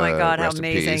 Oh, my God, how rest in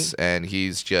amazing. peace. And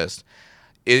he's just...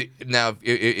 Now,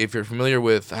 if you're familiar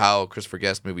with how Christopher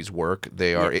Guest movies work,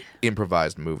 they are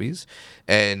improvised movies.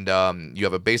 And you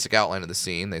have a basic outline of the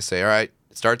scene. They say, all right,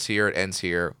 it starts here, it ends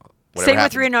here. Same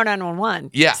with Reno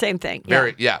 911. Yeah. Same thing.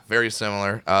 Very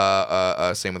similar.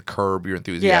 Same with Curb Your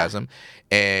Enthusiasm.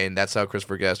 And that's how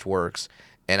Christopher Guest works.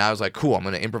 And I was like, cool, I'm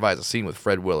going to improvise a scene with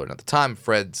Fred Willard. And at the time,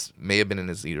 Fred's may have been in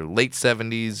his either late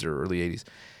 70s or early 80s.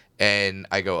 And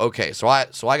I go, okay, so I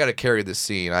got to carry this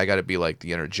scene. I got to be like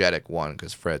the energetic one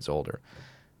because Fred's older.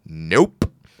 Nope.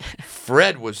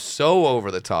 Fred was so over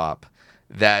the top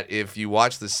that if you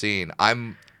watch the scene,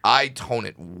 I tone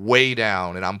it way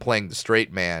down, and I'm playing the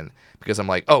straight man because I'm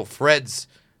like, oh, Fred's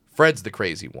the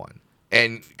crazy one,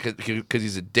 and because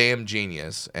he's a damn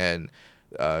genius. And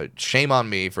shame on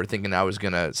me for thinking I was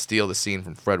gonna steal the scene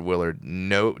from Fred Willard.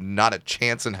 No, not a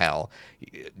chance in hell.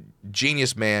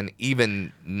 Genius man,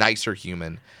 even nicer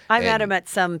human. I met him at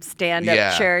some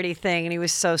stand-up charity thing, and he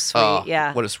was so sweet.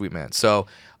 What a sweet man. So,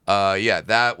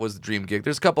 that was the dream gig.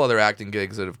 There's a couple other acting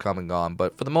gigs that have come and gone,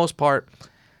 but for the most part,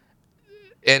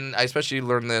 and I especially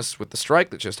learned this with the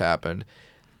strike that just happened,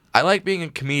 I like being a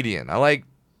comedian. I like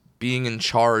being in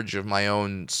charge of my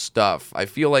own stuff. I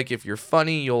feel like if you're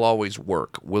funny, you'll always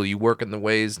work. Will you work in the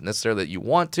ways necessarily that you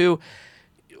want to?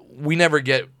 We never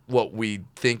get what we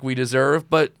think we deserve,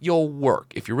 but you'll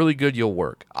work. If you're really good, you'll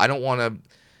work. I don't want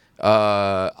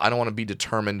to be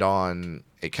determined on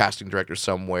a casting director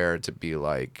somewhere to be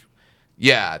like,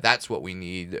 yeah, that's what we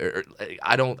need.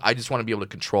 I just want to be able to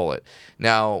control it.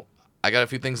 Now, I got a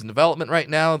few things in development right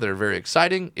now that are very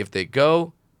exciting. If they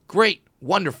go, great,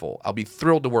 wonderful. I'll be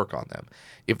thrilled to work on them.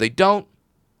 If they don't,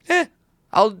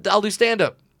 I'll do stand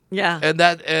up. Yeah.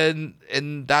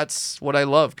 And that's what I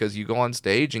love, because you go on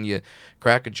stage and you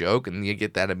crack a joke and you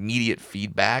get that immediate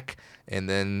feedback, and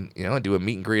then do a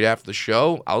meet and greet after the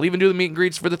show. I'll even do the meet and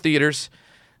greets for the theaters.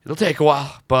 It'll take a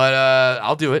while, but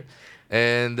I'll do it.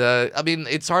 And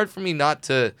it's hard for me not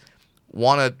to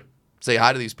want to say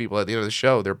hi to these people at the end of the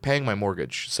show. They're paying my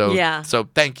mortgage. So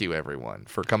thank you, everyone,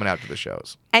 for coming out to the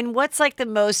shows. And what's like the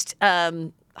most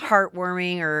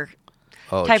heartwarming or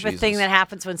type of thing that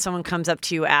happens when someone comes up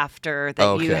to you after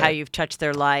that how you've touched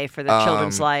their life or their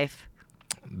children's life?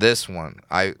 This one,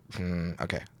 I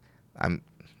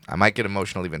might get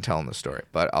emotional even telling the story,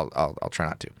 but I'll try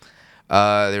not to.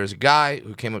 There was a guy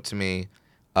who came up to me,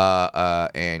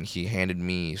 and he handed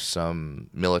me some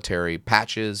military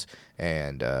patches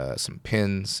and some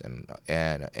pins and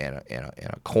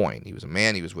a coin. He was a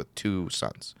man. He was with 2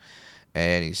 sons,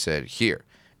 and he said, "Here."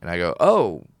 And I go,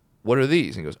 "Oh, what are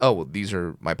these?" And he goes, "Oh, well, these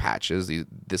are my patches.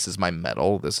 This is my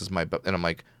medal. This is my..." And I'm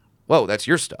like, "Whoa, that's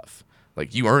your stuff.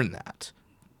 Like, you earned that.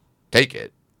 Take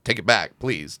it. Take it back,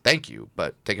 please. Thank you,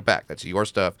 but take it back. That's your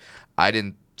stuff. I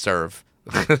didn't serve."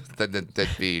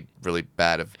 That'd be really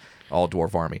bad of all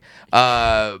dwarf army.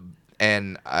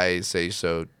 And I say,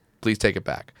 "So please take it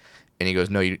back." And he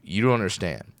goes, "No, you don't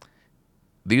understand.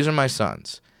 These are my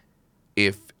sons.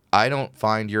 If I don't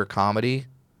find your comedy,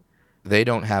 they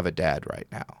don't have a dad right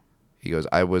now." He goes,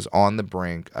 "I was on the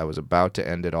brink. I was about to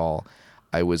end it all.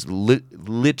 I was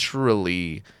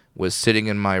literally was sitting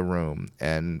in my room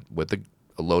and with a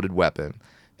loaded weapon,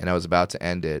 and I was about to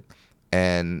end it.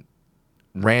 And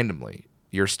randomly,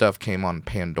 your stuff came on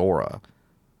Pandora,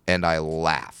 and I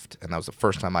laughed. And that was the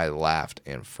first time I laughed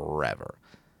in forever.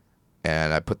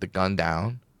 And I put the gun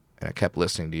down, and I kept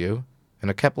listening to you,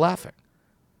 and I kept laughing.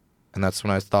 And that's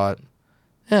when I thought,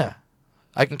 yeah,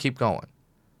 I can keep going."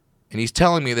 And he's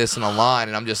telling me this in a line,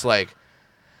 and I'm just like,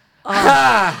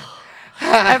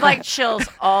 I have like chills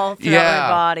all throughout my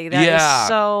body. That is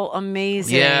so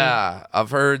amazing. Yeah,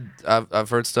 I've heard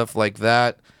stuff like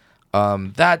that.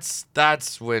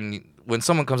 That's when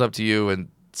someone comes up to you and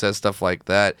says stuff like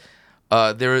that.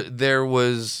 There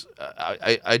was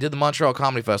I did the Montreal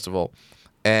Comedy Festival,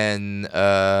 and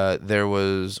there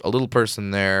was a little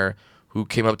person there who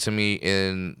came up to me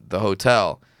in the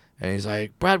hotel, and he's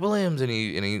like, Brad Williams, and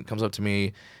he comes up to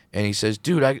me and he says,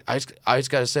 dude, I just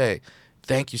gotta say,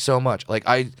 thank you so much.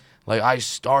 I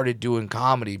started doing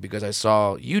comedy because I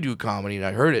saw you do comedy and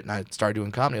I heard it and I started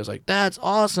doing comedy. I was like, that's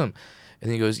awesome. And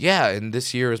he goes, yeah, and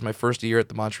this year is my first year at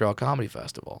the Montreal Comedy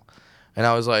Festival. And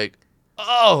I was like,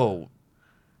 oh,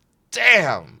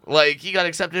 damn. Like, he got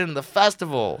accepted in the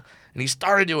festival and he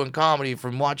started doing comedy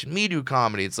from watching me do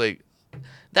comedy. It's like,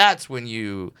 that's when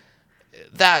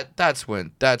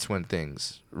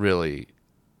things really,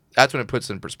 that's when it puts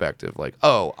in perspective. Like,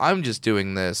 oh, I'm just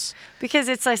doing this. Because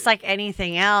it's like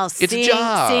anything else. It's a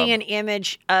job. Seeing an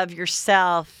image of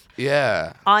yourself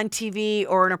on TV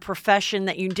or in a profession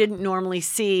that you didn't normally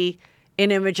see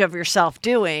an image of yourself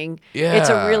doing. Yeah. It's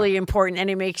a really important, and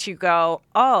it makes you go,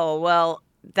 oh, well,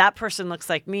 that person looks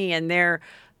like me, and they're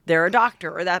a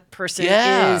doctor, or that person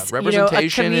is,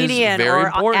 representation a comedian, is very or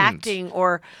important. acting,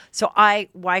 or so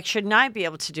why shouldn't I be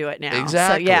able to do it now?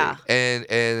 Exactly. So, yeah.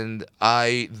 And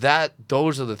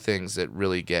those are the things that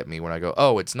really get me when I go,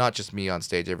 oh, it's not just me on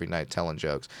stage every night telling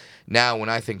jokes. Now, when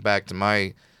I think back to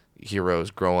my heroes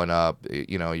growing up,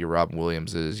 your Robin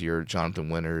Williamses, your Jonathan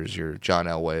Winters, your John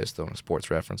Elway, throwing a sports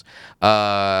reference.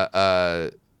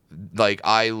 The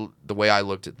way I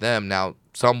looked at them, now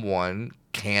someone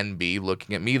can be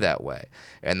looking at me that way,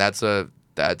 and that's a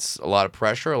lot of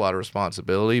pressure, a lot of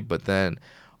responsibility, but then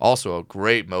also a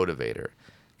great motivator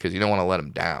because you don't want to let them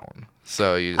down.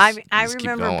 So you just, I keep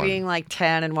remember going. being like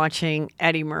 10 and watching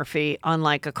Eddie Murphy on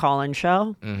like a call-in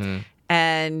show,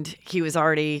 and he was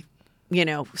already,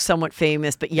 somewhat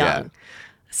famous but young. Yeah.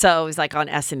 So it was like on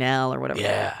SNL or whatever.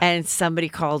 Yeah. And somebody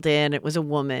called in. It was a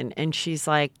woman, and she's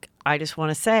like, "I just want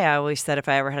to say, I always said if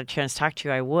I ever had a chance to talk to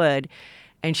you, I would."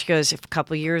 And she goes, a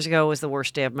couple of years ago was the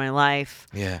worst day of my life.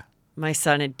 Yeah. My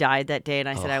son had died that day, and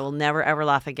I said, I will never, ever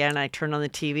laugh again. And I turned on the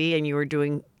TV, and you were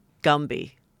doing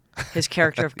Gumby, his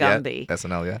character of Gumby. Yeah,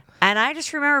 SNL, yeah. And I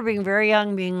just remember being very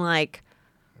young, being like,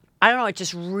 I don't know, it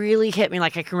just really hit me.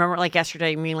 Like, I can remember it like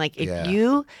yesterday, being like, if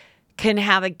you can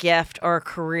have a gift or a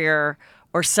career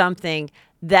or something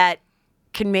that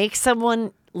can make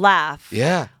someone laugh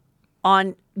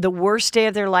on the worst day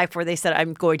of their life where they said,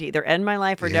 I'm going to either end my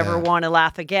life or never want to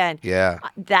laugh again. Yeah.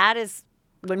 That is,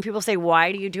 when people say,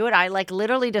 why do you do it? I like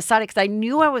literally decided, because I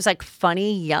knew I was like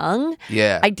funny young.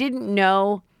 Yeah. I didn't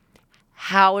know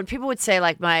how, when people would say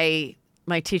like my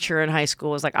teacher in high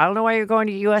school was like, I don't know why you're going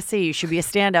to USC. You should be a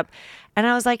stand-up. And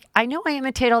I was like, I know I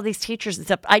imitate all these teachers and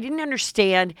stuff. I didn't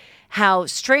understand how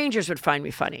strangers would find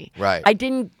me funny. Right. I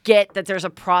didn't get that there's a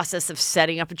process of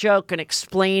setting up a joke and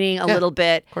explaining a little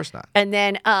bit. Of course not. And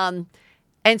then, and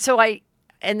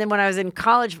then when I was in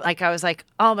college, like I was like,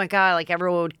 oh my God, like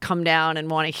everyone would come down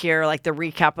and want to hear like the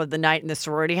recap of the night in the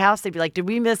sorority house. They'd be like, did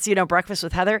we miss, Breakfast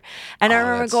with Heather? And I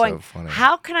remember that's going, so funny.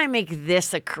 how can I make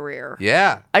this a career?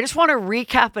 Yeah. I just want to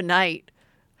recap a night.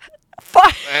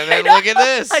 And then look at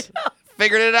this.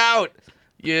 Figured it out.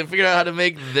 You figured out how to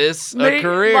make this a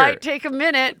career. Might take a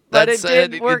minute, but it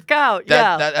did work out.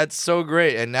 That's so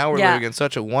great. And now we're living in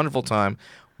such a wonderful time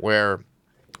where,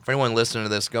 for anyone listening to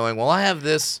this going, well, I have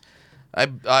this,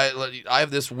 I have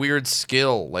this weird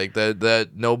skill like that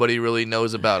nobody really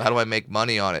knows about. How do I make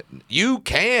money on it? You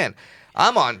can.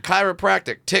 I'm on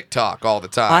chiropractic TikTok all the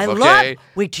time.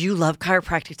 Wait, do you love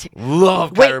chiropractic?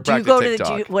 Love chiropractic do you go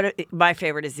TikTok. to my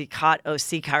favorite is the Cot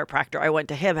OC chiropractor. I went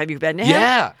to him. Have you been to him?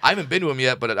 Yeah, I haven't been to him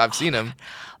yet, but I've seen him.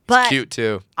 But it's cute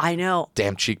too. I know.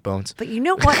 Damn cheekbones. But you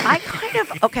know what? I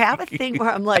have a thing where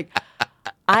I'm like,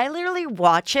 I literally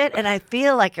watch it and I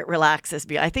feel like it relaxes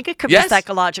me. I think it could be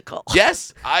psychological.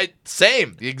 Yes,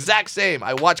 the exact same.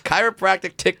 I watch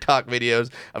chiropractic TikTok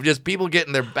videos of just people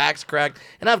getting their backs cracked,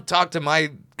 and I've talked to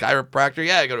my chiropractor.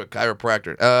 Yeah, I go to a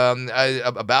chiropractor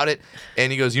about it,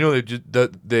 and he goes,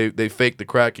 they fake the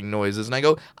cracking noises, and I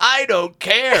go, I don't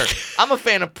care. I'm a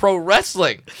fan of pro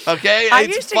wrestling. Okay, I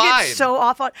it's used to fine. get so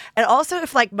off on, and also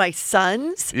if like my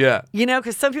sons,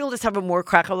 because some people just have a more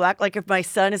crackle back. Like if my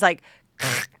son is like.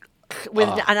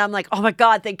 And I'm like, oh my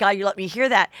God, thank God you let me hear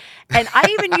that. And I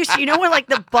even used to, when like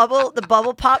the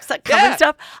bubble pops that come and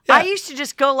stuff, I used to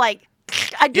just go like,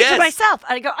 I'd do it to myself.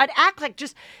 I'd act like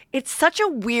it's such a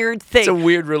weird thing. It's a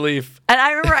weird relief. And I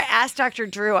remember I asked Dr.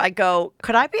 Drew, I go,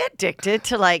 could I be addicted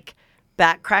to like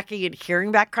backcracking and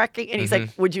hearing backcracking. And he's like,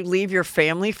 would you leave your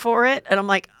family for it? And I'm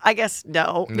like, I guess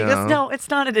no. Because no, it's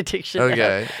not an addiction.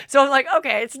 Okay. So I'm like,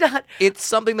 okay, it's not. It's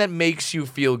something that makes you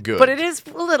feel good. But it is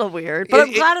a little weird. But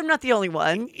I'm glad I'm not the only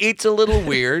one. It's a little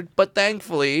weird, but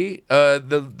thankfully,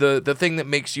 the thing that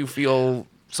makes you feel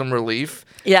some relief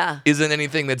isn't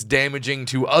anything that's damaging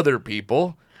to other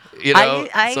people. You know?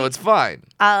 So it's fine.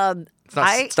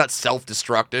 It's not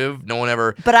self-destructive. No one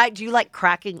ever. But do you like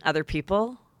cracking other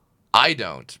people? I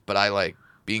don't, but I like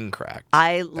being cracked.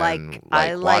 I like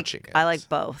watching it. I like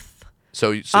both.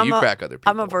 So you crack other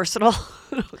people. I'm a versatile.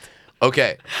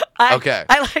 Okay.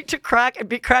 I like to crack and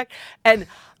be cracked, and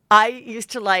I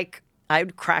used to I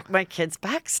would crack my kids'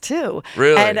 backs too.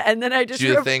 Really? And then I just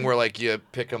do the thing where you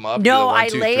pick them up. No, one, I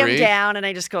two, lay three? them down and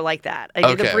I just go like that. I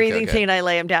do the breathing thing and I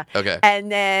lay them down. Okay.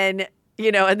 And then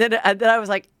and then I was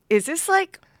like, is this a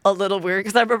little weird?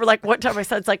 Because I remember one time my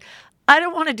son's like, I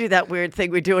don't want to do that weird thing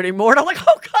we do anymore. And I'm like,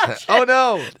 oh gosh. Oh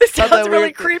no. This sounds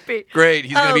really creepy. Great.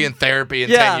 He's gonna be in therapy in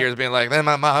 10 years, being like, then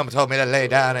my mom told me to lay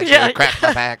down and she cracked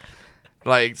my back.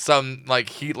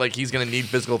 He's gonna need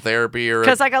physical therapy or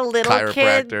because a little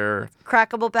chiropractor. Kid,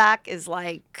 crackable back is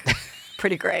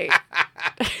pretty great.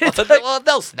 Well,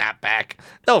 they'll snap back.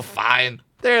 They'll fine.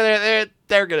 They're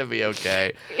gonna be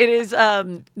okay. It is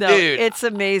Dude, it's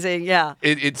amazing. Yeah.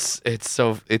 It's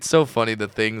so funny the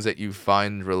things that you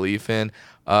find relief in.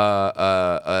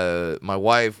 My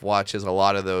wife watches a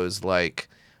lot of those I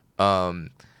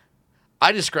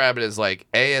describe it as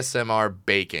ASMR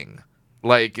baking.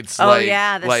 And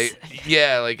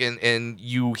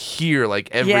you hear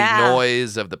every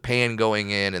noise of the pan going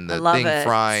in and the thing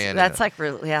frying. That's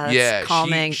that's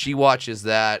calming. She watches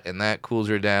that and that cools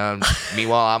her down.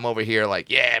 Meanwhile, I'm over here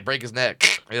break his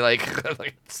neck.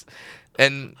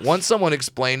 And once someone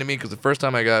explained to me, because the first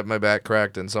time I got my back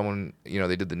cracked and someone,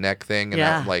 they did the neck thing and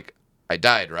I'm like, I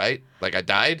died, right? I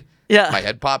died? Yeah. My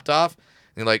head popped off?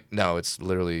 And they're like, no, it's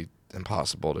literally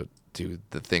impossible to do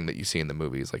the thing that you see in the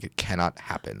movies. It cannot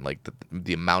happen.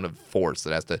 The amount of force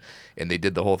that has to, and they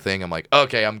did the whole thing. I'm like,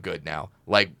 okay, I'm good now.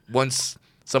 Once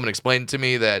someone explained to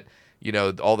me that,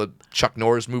 all the Chuck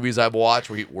Norris movies I've watched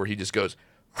where he just goes,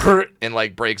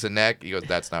 and breaks a neck, he goes,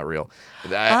 that's not real.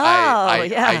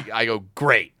 I go,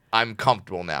 great. I'm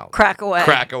comfortable now. Crack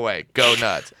away. Go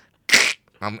nuts.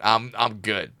 I'm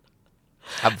good.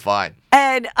 I'm fine.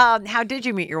 And how did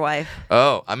you meet your wife?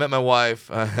 Oh, I met my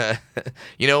wife.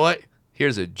 You know what?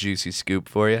 Here's a juicy scoop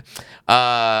for you.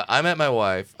 I met my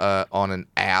wife on an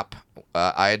app.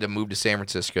 I had to move to San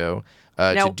Francisco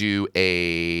to do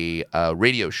a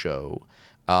radio show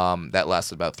that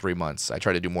lasted about 3 months. I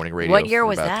tried to do morning radio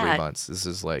for about 3 months. This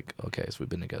is so we've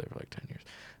been together for 10 years.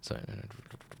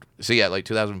 So yeah,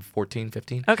 2014,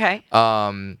 15. Okay.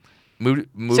 Moved.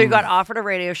 So you got offered a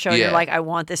radio show. And you're like, I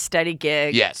want this steady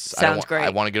gig. Yes, sounds great.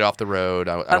 I want to get off the road.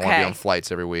 I don't want to be on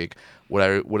flights every week. What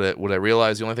I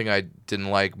realized, the only thing I didn't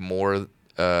like more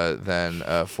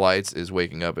than flights is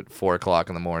waking up at 4:00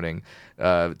 in the morning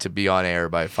to be on air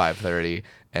by 5:30,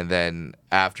 and then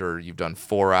after you've done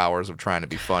 4 hours of trying to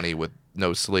be funny with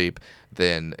no sleep,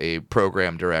 then a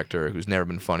program director who's never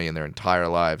been funny in their entire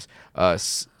lives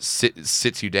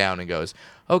sits you down and goes,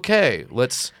 okay,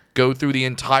 let's go through the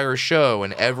entire show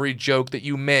and every joke that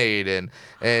you made and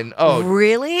oh,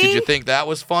 really? Did you think that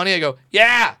was funny? I go,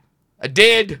 yeah, I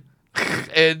did.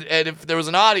 and if there was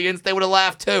an audience, they would have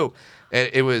laughed too. And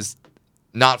it was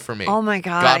not for me. Oh my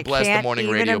God! God bless the morning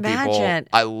radio people.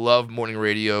 I love morning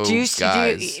radio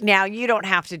guys. Now you don't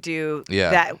have to do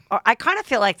that. I kind of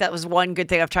feel like that was one good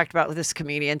thing I've talked about with this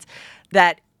comedians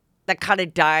that kind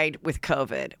of died with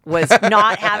COVID was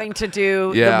not having to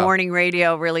do the morning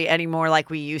radio really anymore like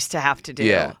we used to have to do.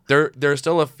 Yeah, there are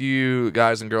still a few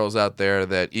guys and girls out there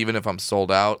that even if I'm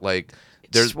sold out,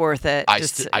 it's worth it. I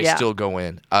still go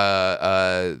in.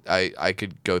 I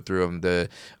could go through them. The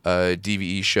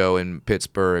DVE show in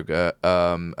Pittsburgh,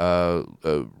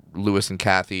 Lewis and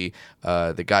Kathy,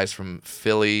 the guys from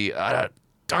Philly.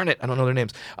 Darn it, I don't know their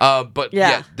names. But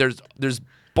there's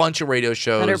bunch of radio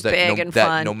shows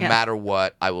that no matter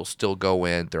what, I will still go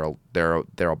in.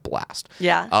 They're a blast.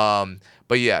 Yeah.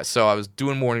 But yeah, so I was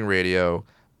doing morning radio.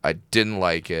 I didn't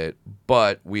like it,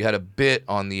 but we had a bit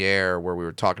on the air where we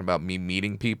were talking about me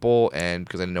meeting people, and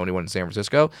because I didn't know anyone in San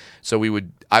Francisco, so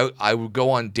I would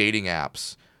go on dating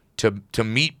apps to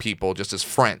meet people just as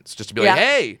friends, just to be like,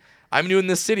 hey, I'm new in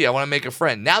this city. I want to make a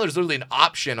friend. Now there's literally an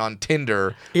option on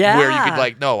Tinder where you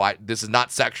could no, this is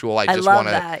not sexual. I just want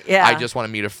to. Yeah. I just want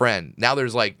to meet a friend. Now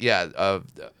there's a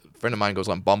friend of mine goes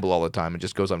on Bumble all the time and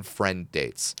just goes on friend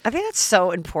dates. I think that's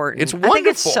so important. It's wonderful. I think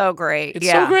it's so great. It's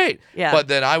so great. Yeah. But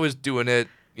then I was doing it,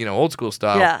 old school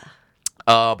style. Yeah.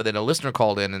 But then a listener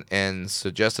called in and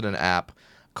suggested an app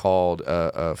called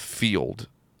Field,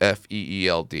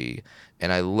 F-E-E-L-D,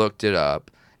 and I looked it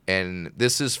up. And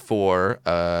this is for,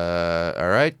 all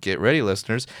right, get ready,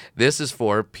 listeners. This is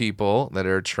for people that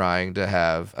are trying to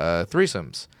have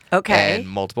threesomes. Okay. And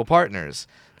multiple partners.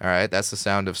 All right, that's the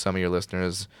sound of some of your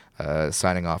listeners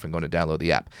signing off and going to download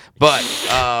the app. But,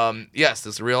 yes,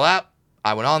 this is a real app.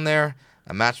 I went on there.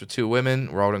 I matched with 2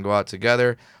 women. We're all going to go out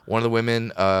together. One of the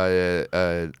women,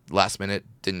 last minute,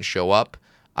 didn't show up.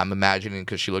 I'm imagining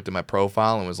because she looked at my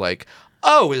profile and was like,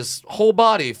 oh, his whole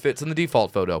body fits in the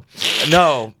default photo.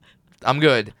 No, I'm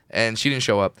good. And she didn't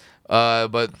show up.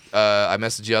 But I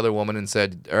messaged the other woman and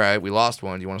said, all right, we lost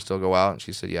one. Do you want to still go out? And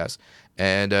she said yes.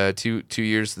 And 2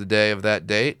 years to the day of that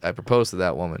date, I proposed to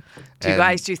that woman. Do you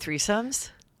guys do threesomes?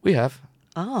 We have.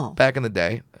 Oh. Back in the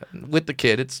day. With the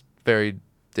kid, it's very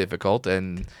difficult.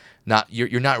 And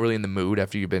you're not really in the mood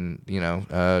after you've been,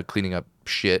 cleaning up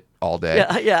shit all day.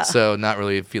 Yeah. So not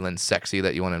really feeling sexy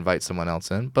that you want to invite someone else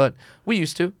in. But we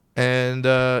used to. And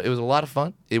it was a lot of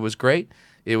fun. It was great.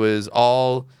 It was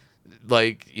all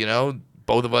like,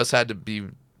 both of us had to be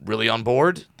really on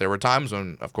board. There were times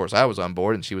when, of course, I was on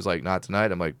board and she was like, not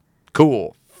tonight. I'm like,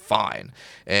 cool, fine.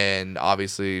 And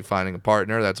obviously finding a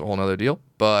partner, that's a whole nother deal.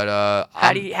 But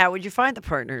how would you find the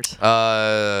partners?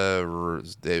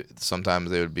 Sometimes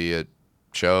they would be at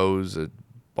shows, at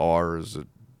bars,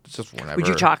 just whenever. Would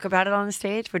you talk about it on the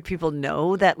stage? Would people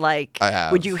know that, like, I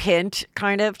have. Would you hint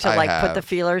kind of to put the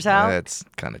feelers out? It's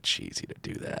kind of cheesy to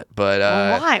do that. But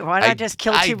why? Why not just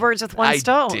kill 2 birds with one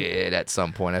stone? I did at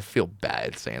some point. I feel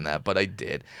bad saying that, but I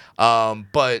did.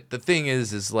 But the thing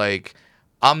is like,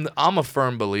 I'm a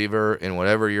firm believer in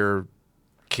whatever your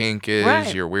kink is,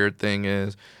 right. Your weird thing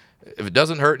is. If it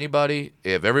doesn't hurt anybody,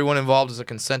 if everyone involved is a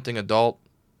consenting adult,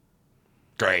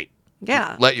 great.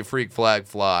 Yeah. Let your freak flag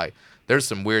fly. There's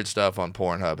some weird stuff on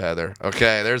Pornhub, Heather.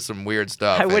 Okay, there's some weird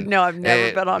stuff. I wouldn't know. I've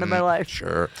never been on in my life.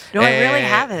 Sure. No, I really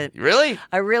haven't. Really?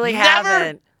 I really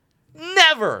haven't.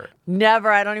 Never.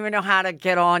 I don't even know how to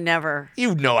get on. Never.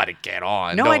 You know how to get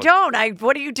on. No, I don't.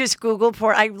 What do you just Google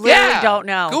porn? I literally don't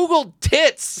know. Google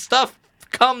tits. Stuff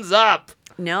comes up.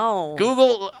 No.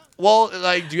 Google. Well,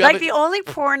 like, do you have the only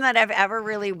porn that I've ever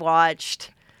really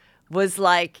watched was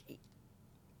like.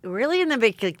 Really, in the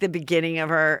beginning of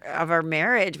our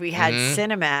marriage, we had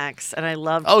Cinemax, and I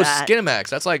loved that. Oh, Skinemax.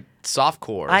 That's like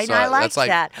softcore. I know, I liked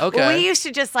that. Okay. Well, we used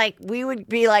to just we would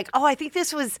be like, oh, I think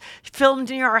this was filmed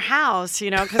near our house,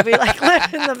 because we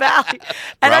live in the valley.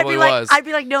 And Probably I'd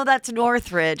be like, no, that's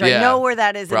Northridge. I know where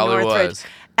that is Probably in Northridge. Was.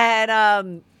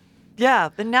 And yeah,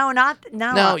 but no, not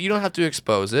now. No, you don't have to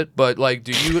expose it. But like,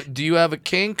 do you have a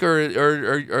kink, or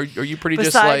are you pretty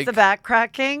Besides just like the back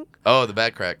cracking? Oh, the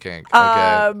back crack kink.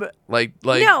 Okay. Like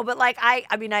no, but like I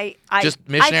just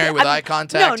missionary with eye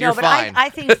contact. No, you're but fine. I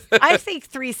think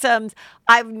threesomes.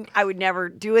 I would never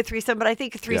do a threesome, but I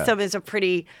think a threesome is a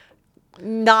pretty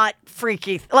not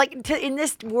freaky. In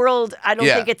this world, I don't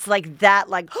think it's like that.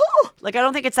 Like I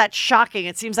don't think it's that shocking.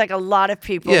 It seems like a lot of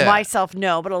people, myself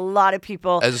no, but a lot of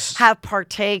people have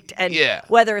partaked, and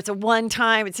whether it's a one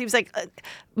time, it seems like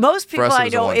most people I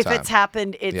know, if it's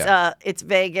happened, it's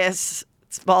Vegas.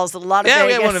 Balls a lot of Vegas. Yeah,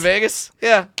 we had one in Vegas.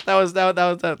 Yeah, that was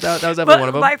definitely one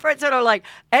of them. My friends are like,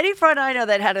 any friend I know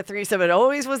that had a threesome, it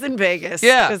always was in Vegas.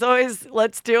 Yeah, it's always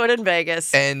let's do it in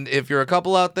Vegas. And if you're a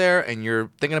couple out there and you're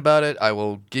thinking about it, I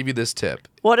will give you this tip.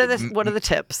 What are the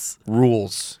tips?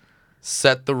 Rules.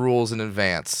 Set the rules in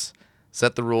advance.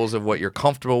 Set the rules of what you're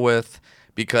comfortable with,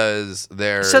 because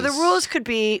there's. So the rules could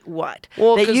be what?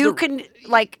 Well, that you can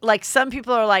like some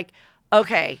people are like,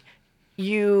 okay,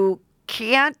 you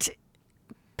can't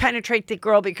penetrate the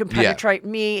girl, but you can penetrate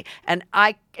me,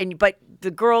 but the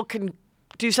girl can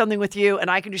do something with you, and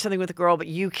I can do something with the girl, but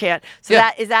you can't. So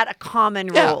is that a common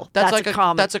rule? That's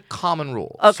a common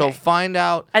rule. Okay. So find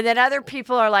out. And then other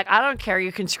people are like, I don't care,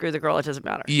 you can screw the girl, it doesn't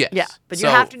matter. Yes. Yeah. But you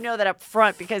have to know that up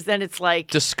front, because then it's like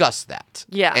discuss that.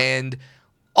 Yeah. And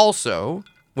also,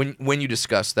 when you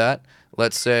discuss that,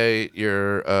 let's say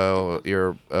your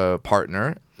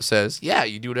partner says, yeah,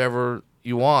 you do whatever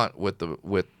you want with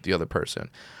the other person.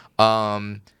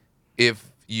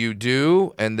 If you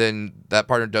do, and then that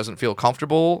partner doesn't feel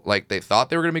comfortable, like they thought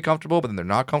they were going to be comfortable, but then they're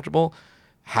not comfortable,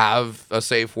 have a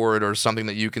safe word or something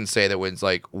that you can say that was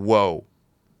like, whoa,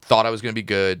 thought I was going to be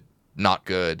good, not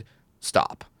good,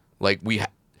 stop. Like, we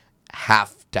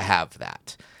have to have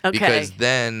that. Okay. Because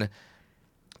then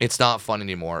it's not fun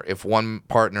anymore. If one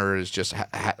partner is just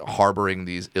harboring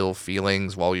these ill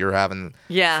feelings while you're having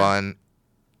fun,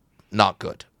 not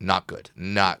good. Not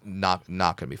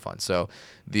gonna be fun. So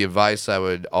the advice I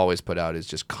would always put out is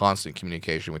just constant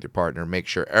communication with your partner. Make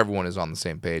sure everyone is on the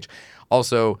same page.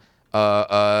 Also,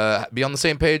 be on the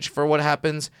same page for what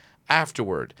happens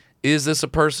afterward. Is this a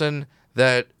person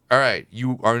that, all right,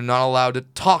 you are not allowed to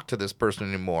talk to this person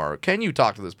anymore? Can you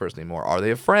talk to this person anymore? Are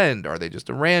they a friend? Are they just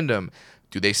a random?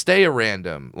 Do they stay a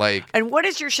random? And what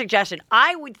is your suggestion?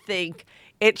 I would think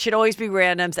it should always be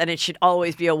randoms and it should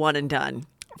always be a one and done.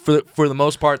 For the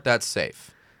most part, that's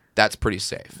safe. That's pretty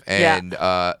safe. And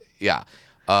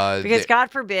because God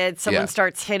forbid someone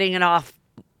starts hitting it off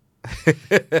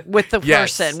with the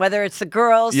person, whether it's the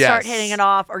girls start hitting it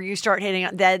off or you start hitting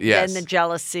it, then the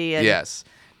jealousy. And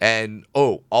And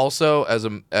also as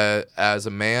a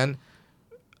man,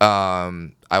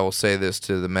 I will say this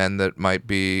to the men that might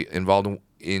be involved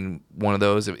in one of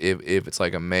those, if it's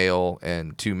like a male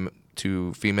and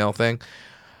two female thing,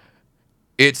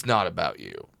 it's not about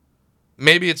you.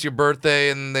 Maybe it's your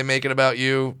birthday and they make it about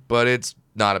you, but it's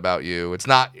not about you. It's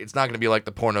not going to be like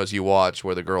the pornos you watch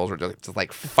where the girls are just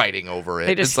like fighting over it.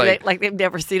 They just it's like they've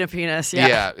never seen a penis.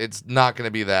 Yeah, it's not going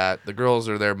to be that. The girls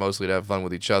are there mostly to have fun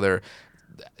with each other.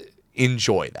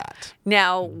 Enjoy that.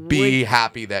 Now, be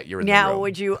happy that you're in the room. Now,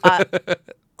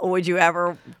 would you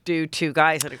ever do two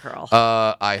guys and a girl?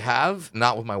 I have,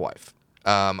 not with my wife.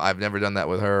 I've never done that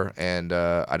with her, and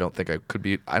I don't think I could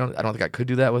be. I don't think I could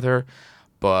do that with her.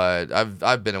 But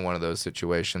I've been in one of those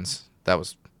situations. That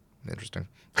was interesting.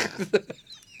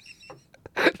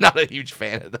 Not a huge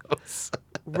fan of those.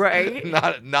 Right.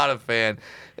 Not a fan.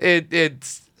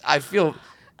 It's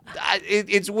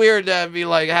weird to be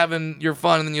like having your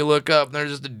fun and then you look up and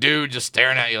there's just a dude just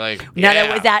staring at you like.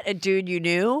 Now, was that a dude you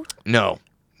knew? No.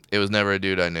 It was never a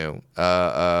dude I knew.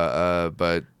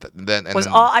 But then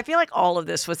I feel like all of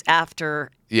this was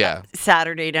after Yeah.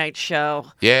 Saturday night show.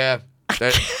 Yeah.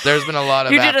 There's been a lot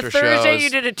of you did after a Thursday, shows. You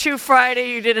did a 2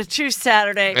 Friday, you did a 2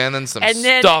 Saturday. And then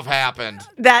stuff happened.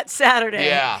 That Saturday.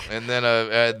 Yeah. And then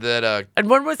and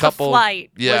when was the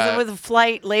flight? Yeah. Was it a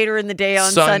flight later in the day on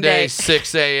Sunday?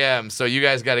 6 a.m. So you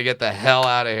guys got to get the hell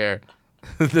out of here.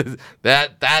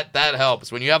 that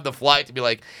helps when you have the flight to be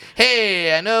like,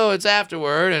 hey, I know it's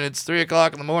afterward and it's 3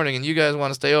 o'clock in the morning and you guys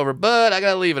want to stay over, but I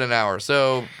gotta leave in an hour,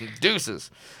 so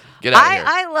deuces. Get out of here.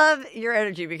 I love your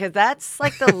energy because that's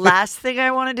like the last thing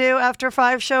I want to do after a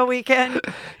 5-show weekend.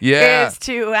 Yeah. Is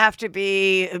to have to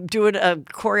be doing a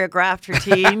choreographed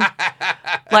routine.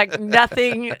 Like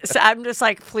nothing. So I'm just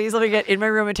like, please let me get in my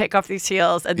room and take off these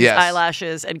heels and these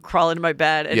eyelashes and crawl into my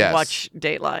bed and watch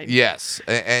Dateline. Yes.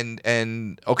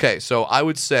 And okay, so I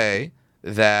would say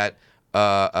that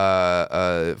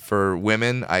for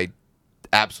women, I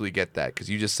absolutely get that because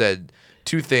you just said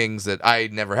two things that I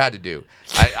never had to do.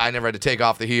 I never had to take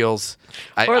off the heels.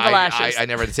 Or the lashes. I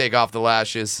never had to take off the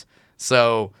lashes.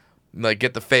 So, like,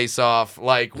 get the face off.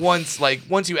 Like, once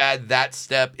you add that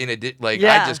step in I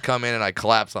just come in and I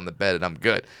collapse on the bed and I'm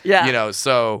good. Yeah. You know,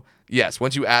 so, yes,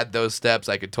 once you add those steps,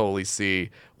 I could totally see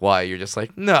why you're just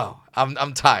like, no,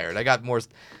 I'm tired. I got more,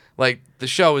 like, the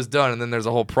show is done and then there's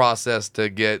a whole process to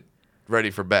get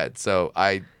ready for bed. So,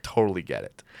 I totally get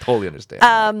it. Totally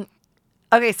understand.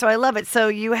 Okay, so I love it. So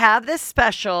you have this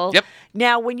special. Yep.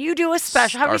 Now, when you do a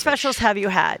special, how many specials have you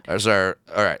had? All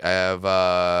right. I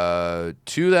have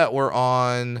 2 that were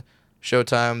on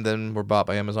Showtime, then were bought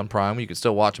by Amazon Prime. You can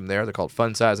still watch them there. They're called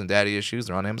Fun Size and Daddy Issues.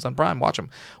 They're on Amazon Prime. Watch them.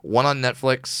 One on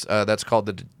Netflix. That's called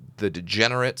The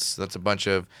Degenerates. That's a bunch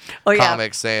of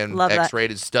comics saying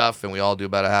X-rated stuff, and we all do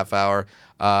about a half hour.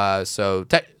 So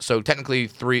technically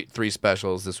three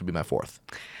specials. This would be my 4th.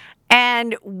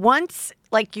 And once,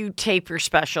 like, you tape your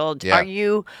special, are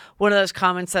you one of those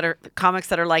comics that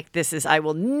are like, I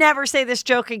will never say this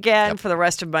joke again for the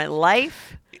rest of my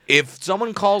life? If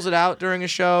someone calls it out during a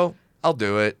show, I'll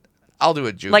do it. I'll do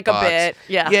a jukebox. Like a bit,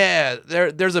 yeah. Yeah,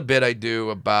 there's a bit I do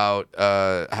about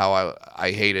how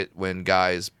I hate it when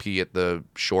guys pee at the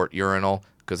short urinal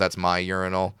because that's my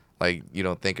urinal. Like, you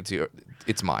don't think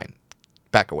it's mine.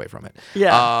 Back away from it.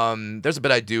 Yeah. There's a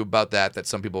bit I do about that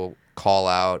some people call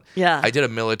out. Yeah. I did a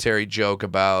military joke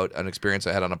about an experience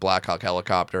I had on a Black Hawk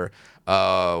helicopter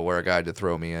where a guy had to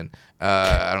throw me in.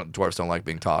 Dwarfs don't like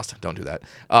being tossed. Don't do that.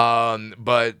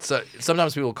 But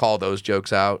sometimes people call those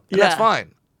jokes out. And that's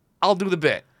fine. I'll do the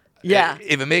bit. Yeah.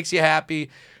 If it makes you happy,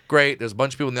 great. There's a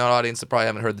bunch of people in the audience that probably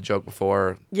haven't heard the joke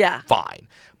before. Yeah. Fine.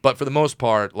 But for the most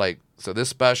part, so this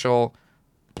special,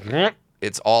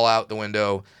 it's all out the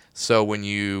window. So when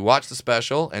you watch the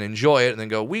special and enjoy it, and then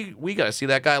go, we got to see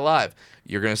that guy live.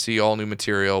 You're gonna see all new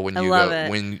material when you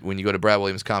go to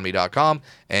BradWilliamsComedy.com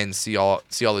and see all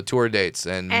the tour dates.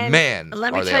 And man,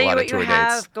 let me are they tell a you lot what of tour you dates.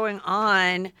 have going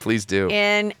on. Please do.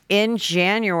 In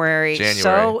January.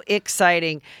 So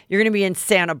exciting. You're going to be in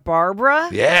Santa Barbara.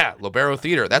 Yeah, Lobero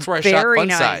Theater. That's where I shot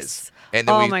Fun Size. And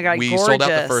then we sold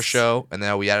out the first show, and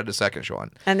then we added a second show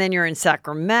on. And then you're in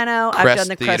Sacramento. I've done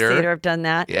the Crest Theater. I've done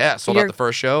that. Yeah, sold out the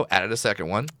first show, added a second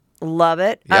one. Love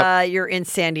it. Yep. You're in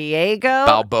San Diego.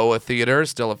 Balboa Theater.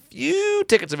 Still a few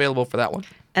tickets available for that one.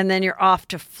 And then you're off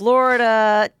to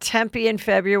Florida, Tempe in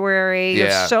February. You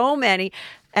have so many.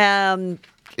 So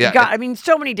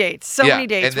many dates. So many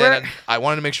dates. And then I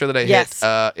wanted to make sure that I hit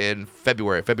in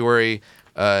February. February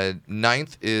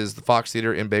 9th is the Fox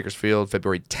Theater in Bakersfield.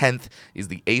 February 10th is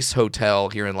the Ace Hotel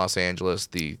here in Los Angeles.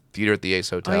 The theater at the Ace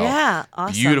Hotel. Oh, yeah.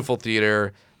 Awesome. Beautiful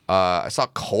theater. I saw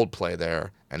Coldplay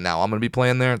there, and now I'm going to be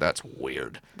playing there. That's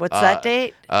weird. What's that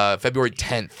date? February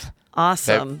 10th.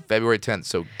 Awesome. February 10th.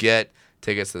 So get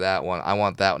tickets to that one. I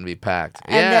want that one to be packed.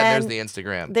 And there's the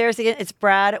Instagram. It's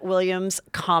Brad Williams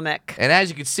Comic. And as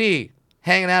you can see,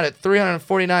 hanging out at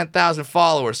 349,000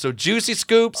 followers. So Juicy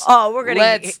Scoops. Oh, we're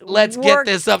gonna let's get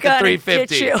this up to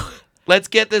 350. Let's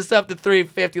get this up to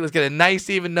 350. Let's get a nice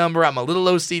even number. I'm a little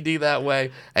OCD that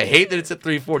way. I hate that it's at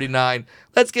 349.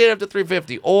 Let's get it up to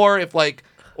 350. Or if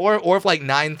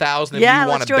 9,000 if you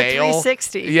want to bail.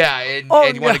 360. Yeah,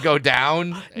 and you want to go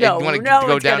down. You want to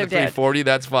go down to 340.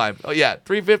 That's fine. Oh yeah,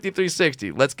 350,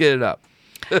 360. Let's get it up.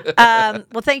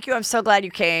 Well, thank you. I'm so glad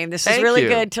you came. This was really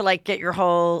good to get your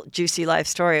whole juicy life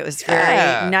story. It was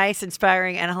very nice,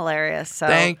 inspiring, and hilarious. So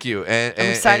thank you. And I'm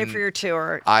excited for your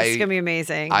tour. It's gonna be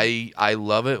amazing. I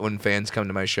love it when fans come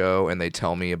to my show and they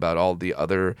tell me about all the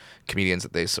other comedians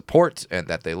that they support and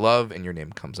that they love, and your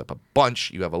name comes up a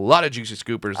bunch. You have a lot of juicy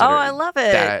scoopers. I love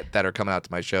it. That are coming out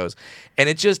to my shows, and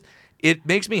it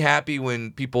makes me happy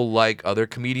when people like other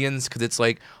comedians, because it's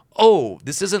like, oh,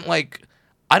 this isn't like.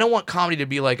 I don't want comedy to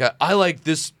be like I like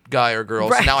this guy or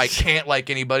girl, so now I can't like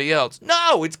anybody else.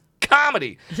 No, it's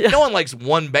comedy. Yeah. No one likes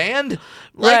one band.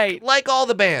 Like all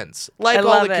the bands. Like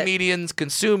all the comedians.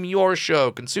 Consume your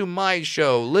show. Consume my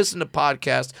show. Listen to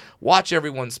podcasts. Watch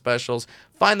everyone's specials.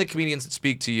 Find the comedians that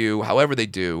speak to you, however they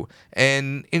do,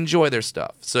 and enjoy their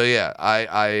stuff. So yeah,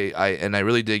 I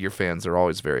really dig your fans. They're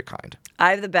always very kind.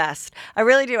 I have the best. I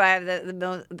really do. I have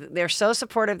they're so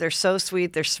supportive. They're so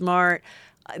sweet. They're smart.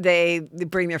 They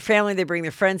bring their family, they bring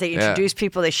their friends, they introduce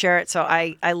people, they share it. So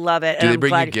I love it. Do they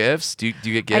bring you gifts? Do you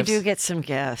get gifts? I do get some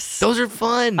gifts. Those are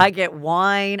fun. I get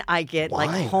wine. I get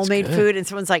homemade food. And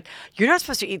someone's like, you're not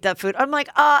supposed to eat that food. I'm like,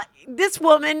 this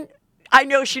woman, I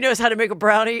know she knows how to make a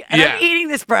brownie, and I'm eating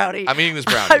this brownie. I'm eating this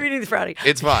brownie.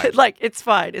 It's fine. It's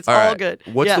fine. It's all good.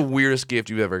 What's the weirdest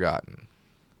gift you've ever gotten?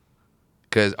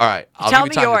 Because, all right, I'll tell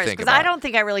give you time yours, to think because I don't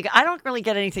think I don't really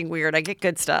get anything weird. I get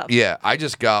good stuff. Yeah, I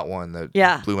just got one that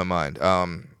blew my mind.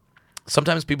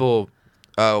 Sometimes people,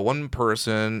 one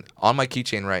person on my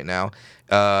keychain right now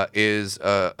is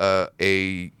a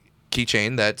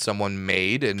keychain that someone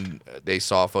made, and they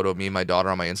saw a photo of me and my daughter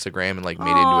on my Instagram and made it into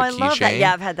a keychain. I love that.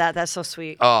 Yeah, I've had that. That's so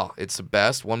sweet. Oh, it's the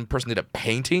best. One person did a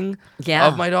painting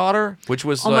of my daughter, which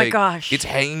was my gosh, it's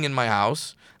hanging in my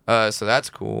house. So that's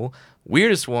cool.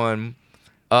 Weirdest one.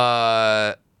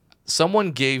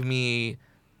 Someone gave me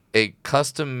a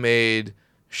custom-made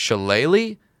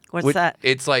shillelagh. What's that?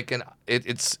 It's like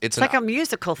it's like a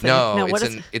musical thing. No,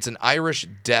 it's an Irish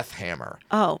death hammer.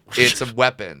 Oh, it's a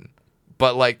weapon,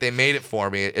 but they made it for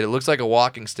me. It looks like a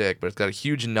walking stick, but it's got a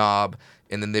huge knob,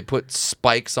 and then they put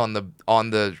spikes on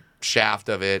the shaft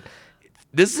of it.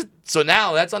 So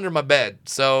now that's under my bed.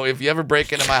 So if you ever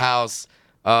break into my house.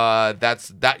 You're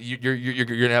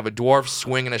gonna have a dwarf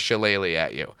swinging a shillelagh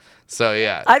at you. So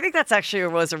yeah, I think that's actually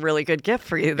was a really good gift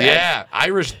for you. Then. Yeah,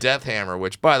 Irish death hammer.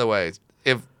 Which, by the way,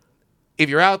 if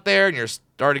you're out there and you're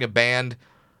starting a band,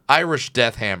 Irish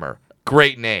death hammer,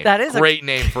 great name. That is great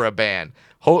name for a band.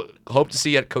 Hope to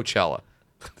see you at Coachella.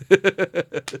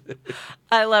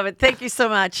 I love it. Thank you so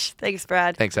much. Thanks,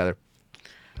 Brad. Thanks, Heather.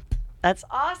 That's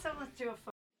awesome. Let's do a.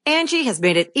 Angie has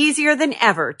made it easier than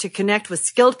ever to connect with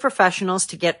skilled professionals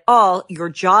to get all your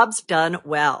jobs done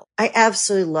well. I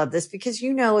absolutely love this because,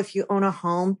 if you own a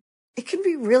home, it can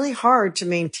be really hard to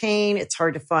maintain. It's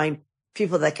hard to find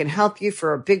people that can help you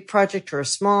for a big project or a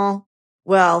small.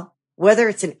 Well, whether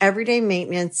it's in everyday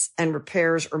maintenance and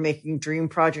repairs or making dream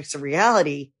projects a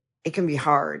reality, it can be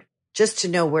hard just to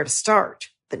know where to start.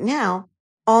 But now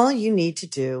all you need to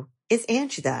do is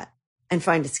Angie that. And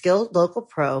find a skilled local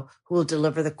pro who will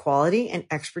deliver the quality and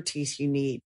expertise you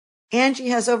need. Angie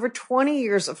has over 20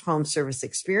 years of home service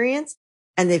experience,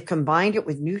 And they've combined it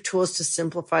with new tools to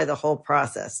simplify the whole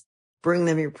process. Bring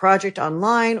them your project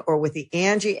online or with the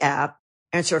Angie app,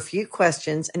 answer a few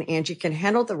questions, and Angie can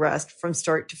handle the rest from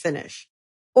start to finish.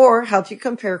 Or help you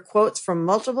compare quotes from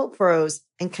multiple pros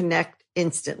and connect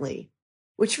instantly.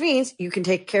 Which means you can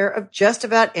take care of just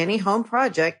about any home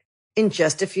project in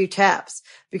just a few taps.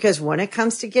 Because when it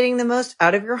comes to getting the most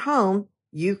out of your home,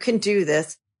 you can do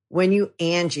this when you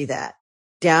Angie that.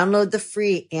 Download the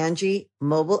free Angie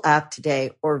mobile app today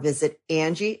or visit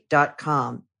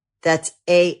Angie.com. That's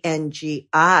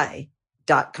ANGI.com.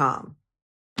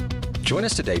 Join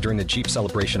us today during the Jeep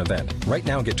Celebration event. Right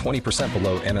now, get 20%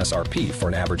 below MSRP for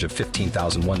an average of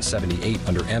 $15,178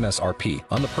 under MSRP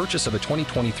on the purchase of a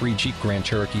 2023 Jeep Grand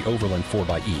Cherokee Overland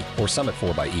 4xE or Summit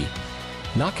 4xE.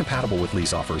 Not compatible with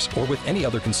lease offers or with any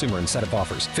other consumer incentive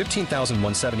offers.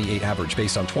 $15,178 average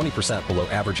based on 20% below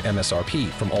average MSRP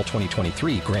from all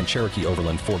 2023 Grand Cherokee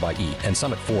Overland 4xE and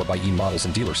Summit 4xE models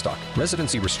in dealer stock.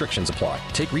 Residency restrictions apply.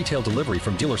 Take retail delivery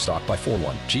from dealer stock by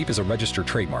 4/1. Jeep is a registered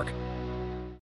trademark.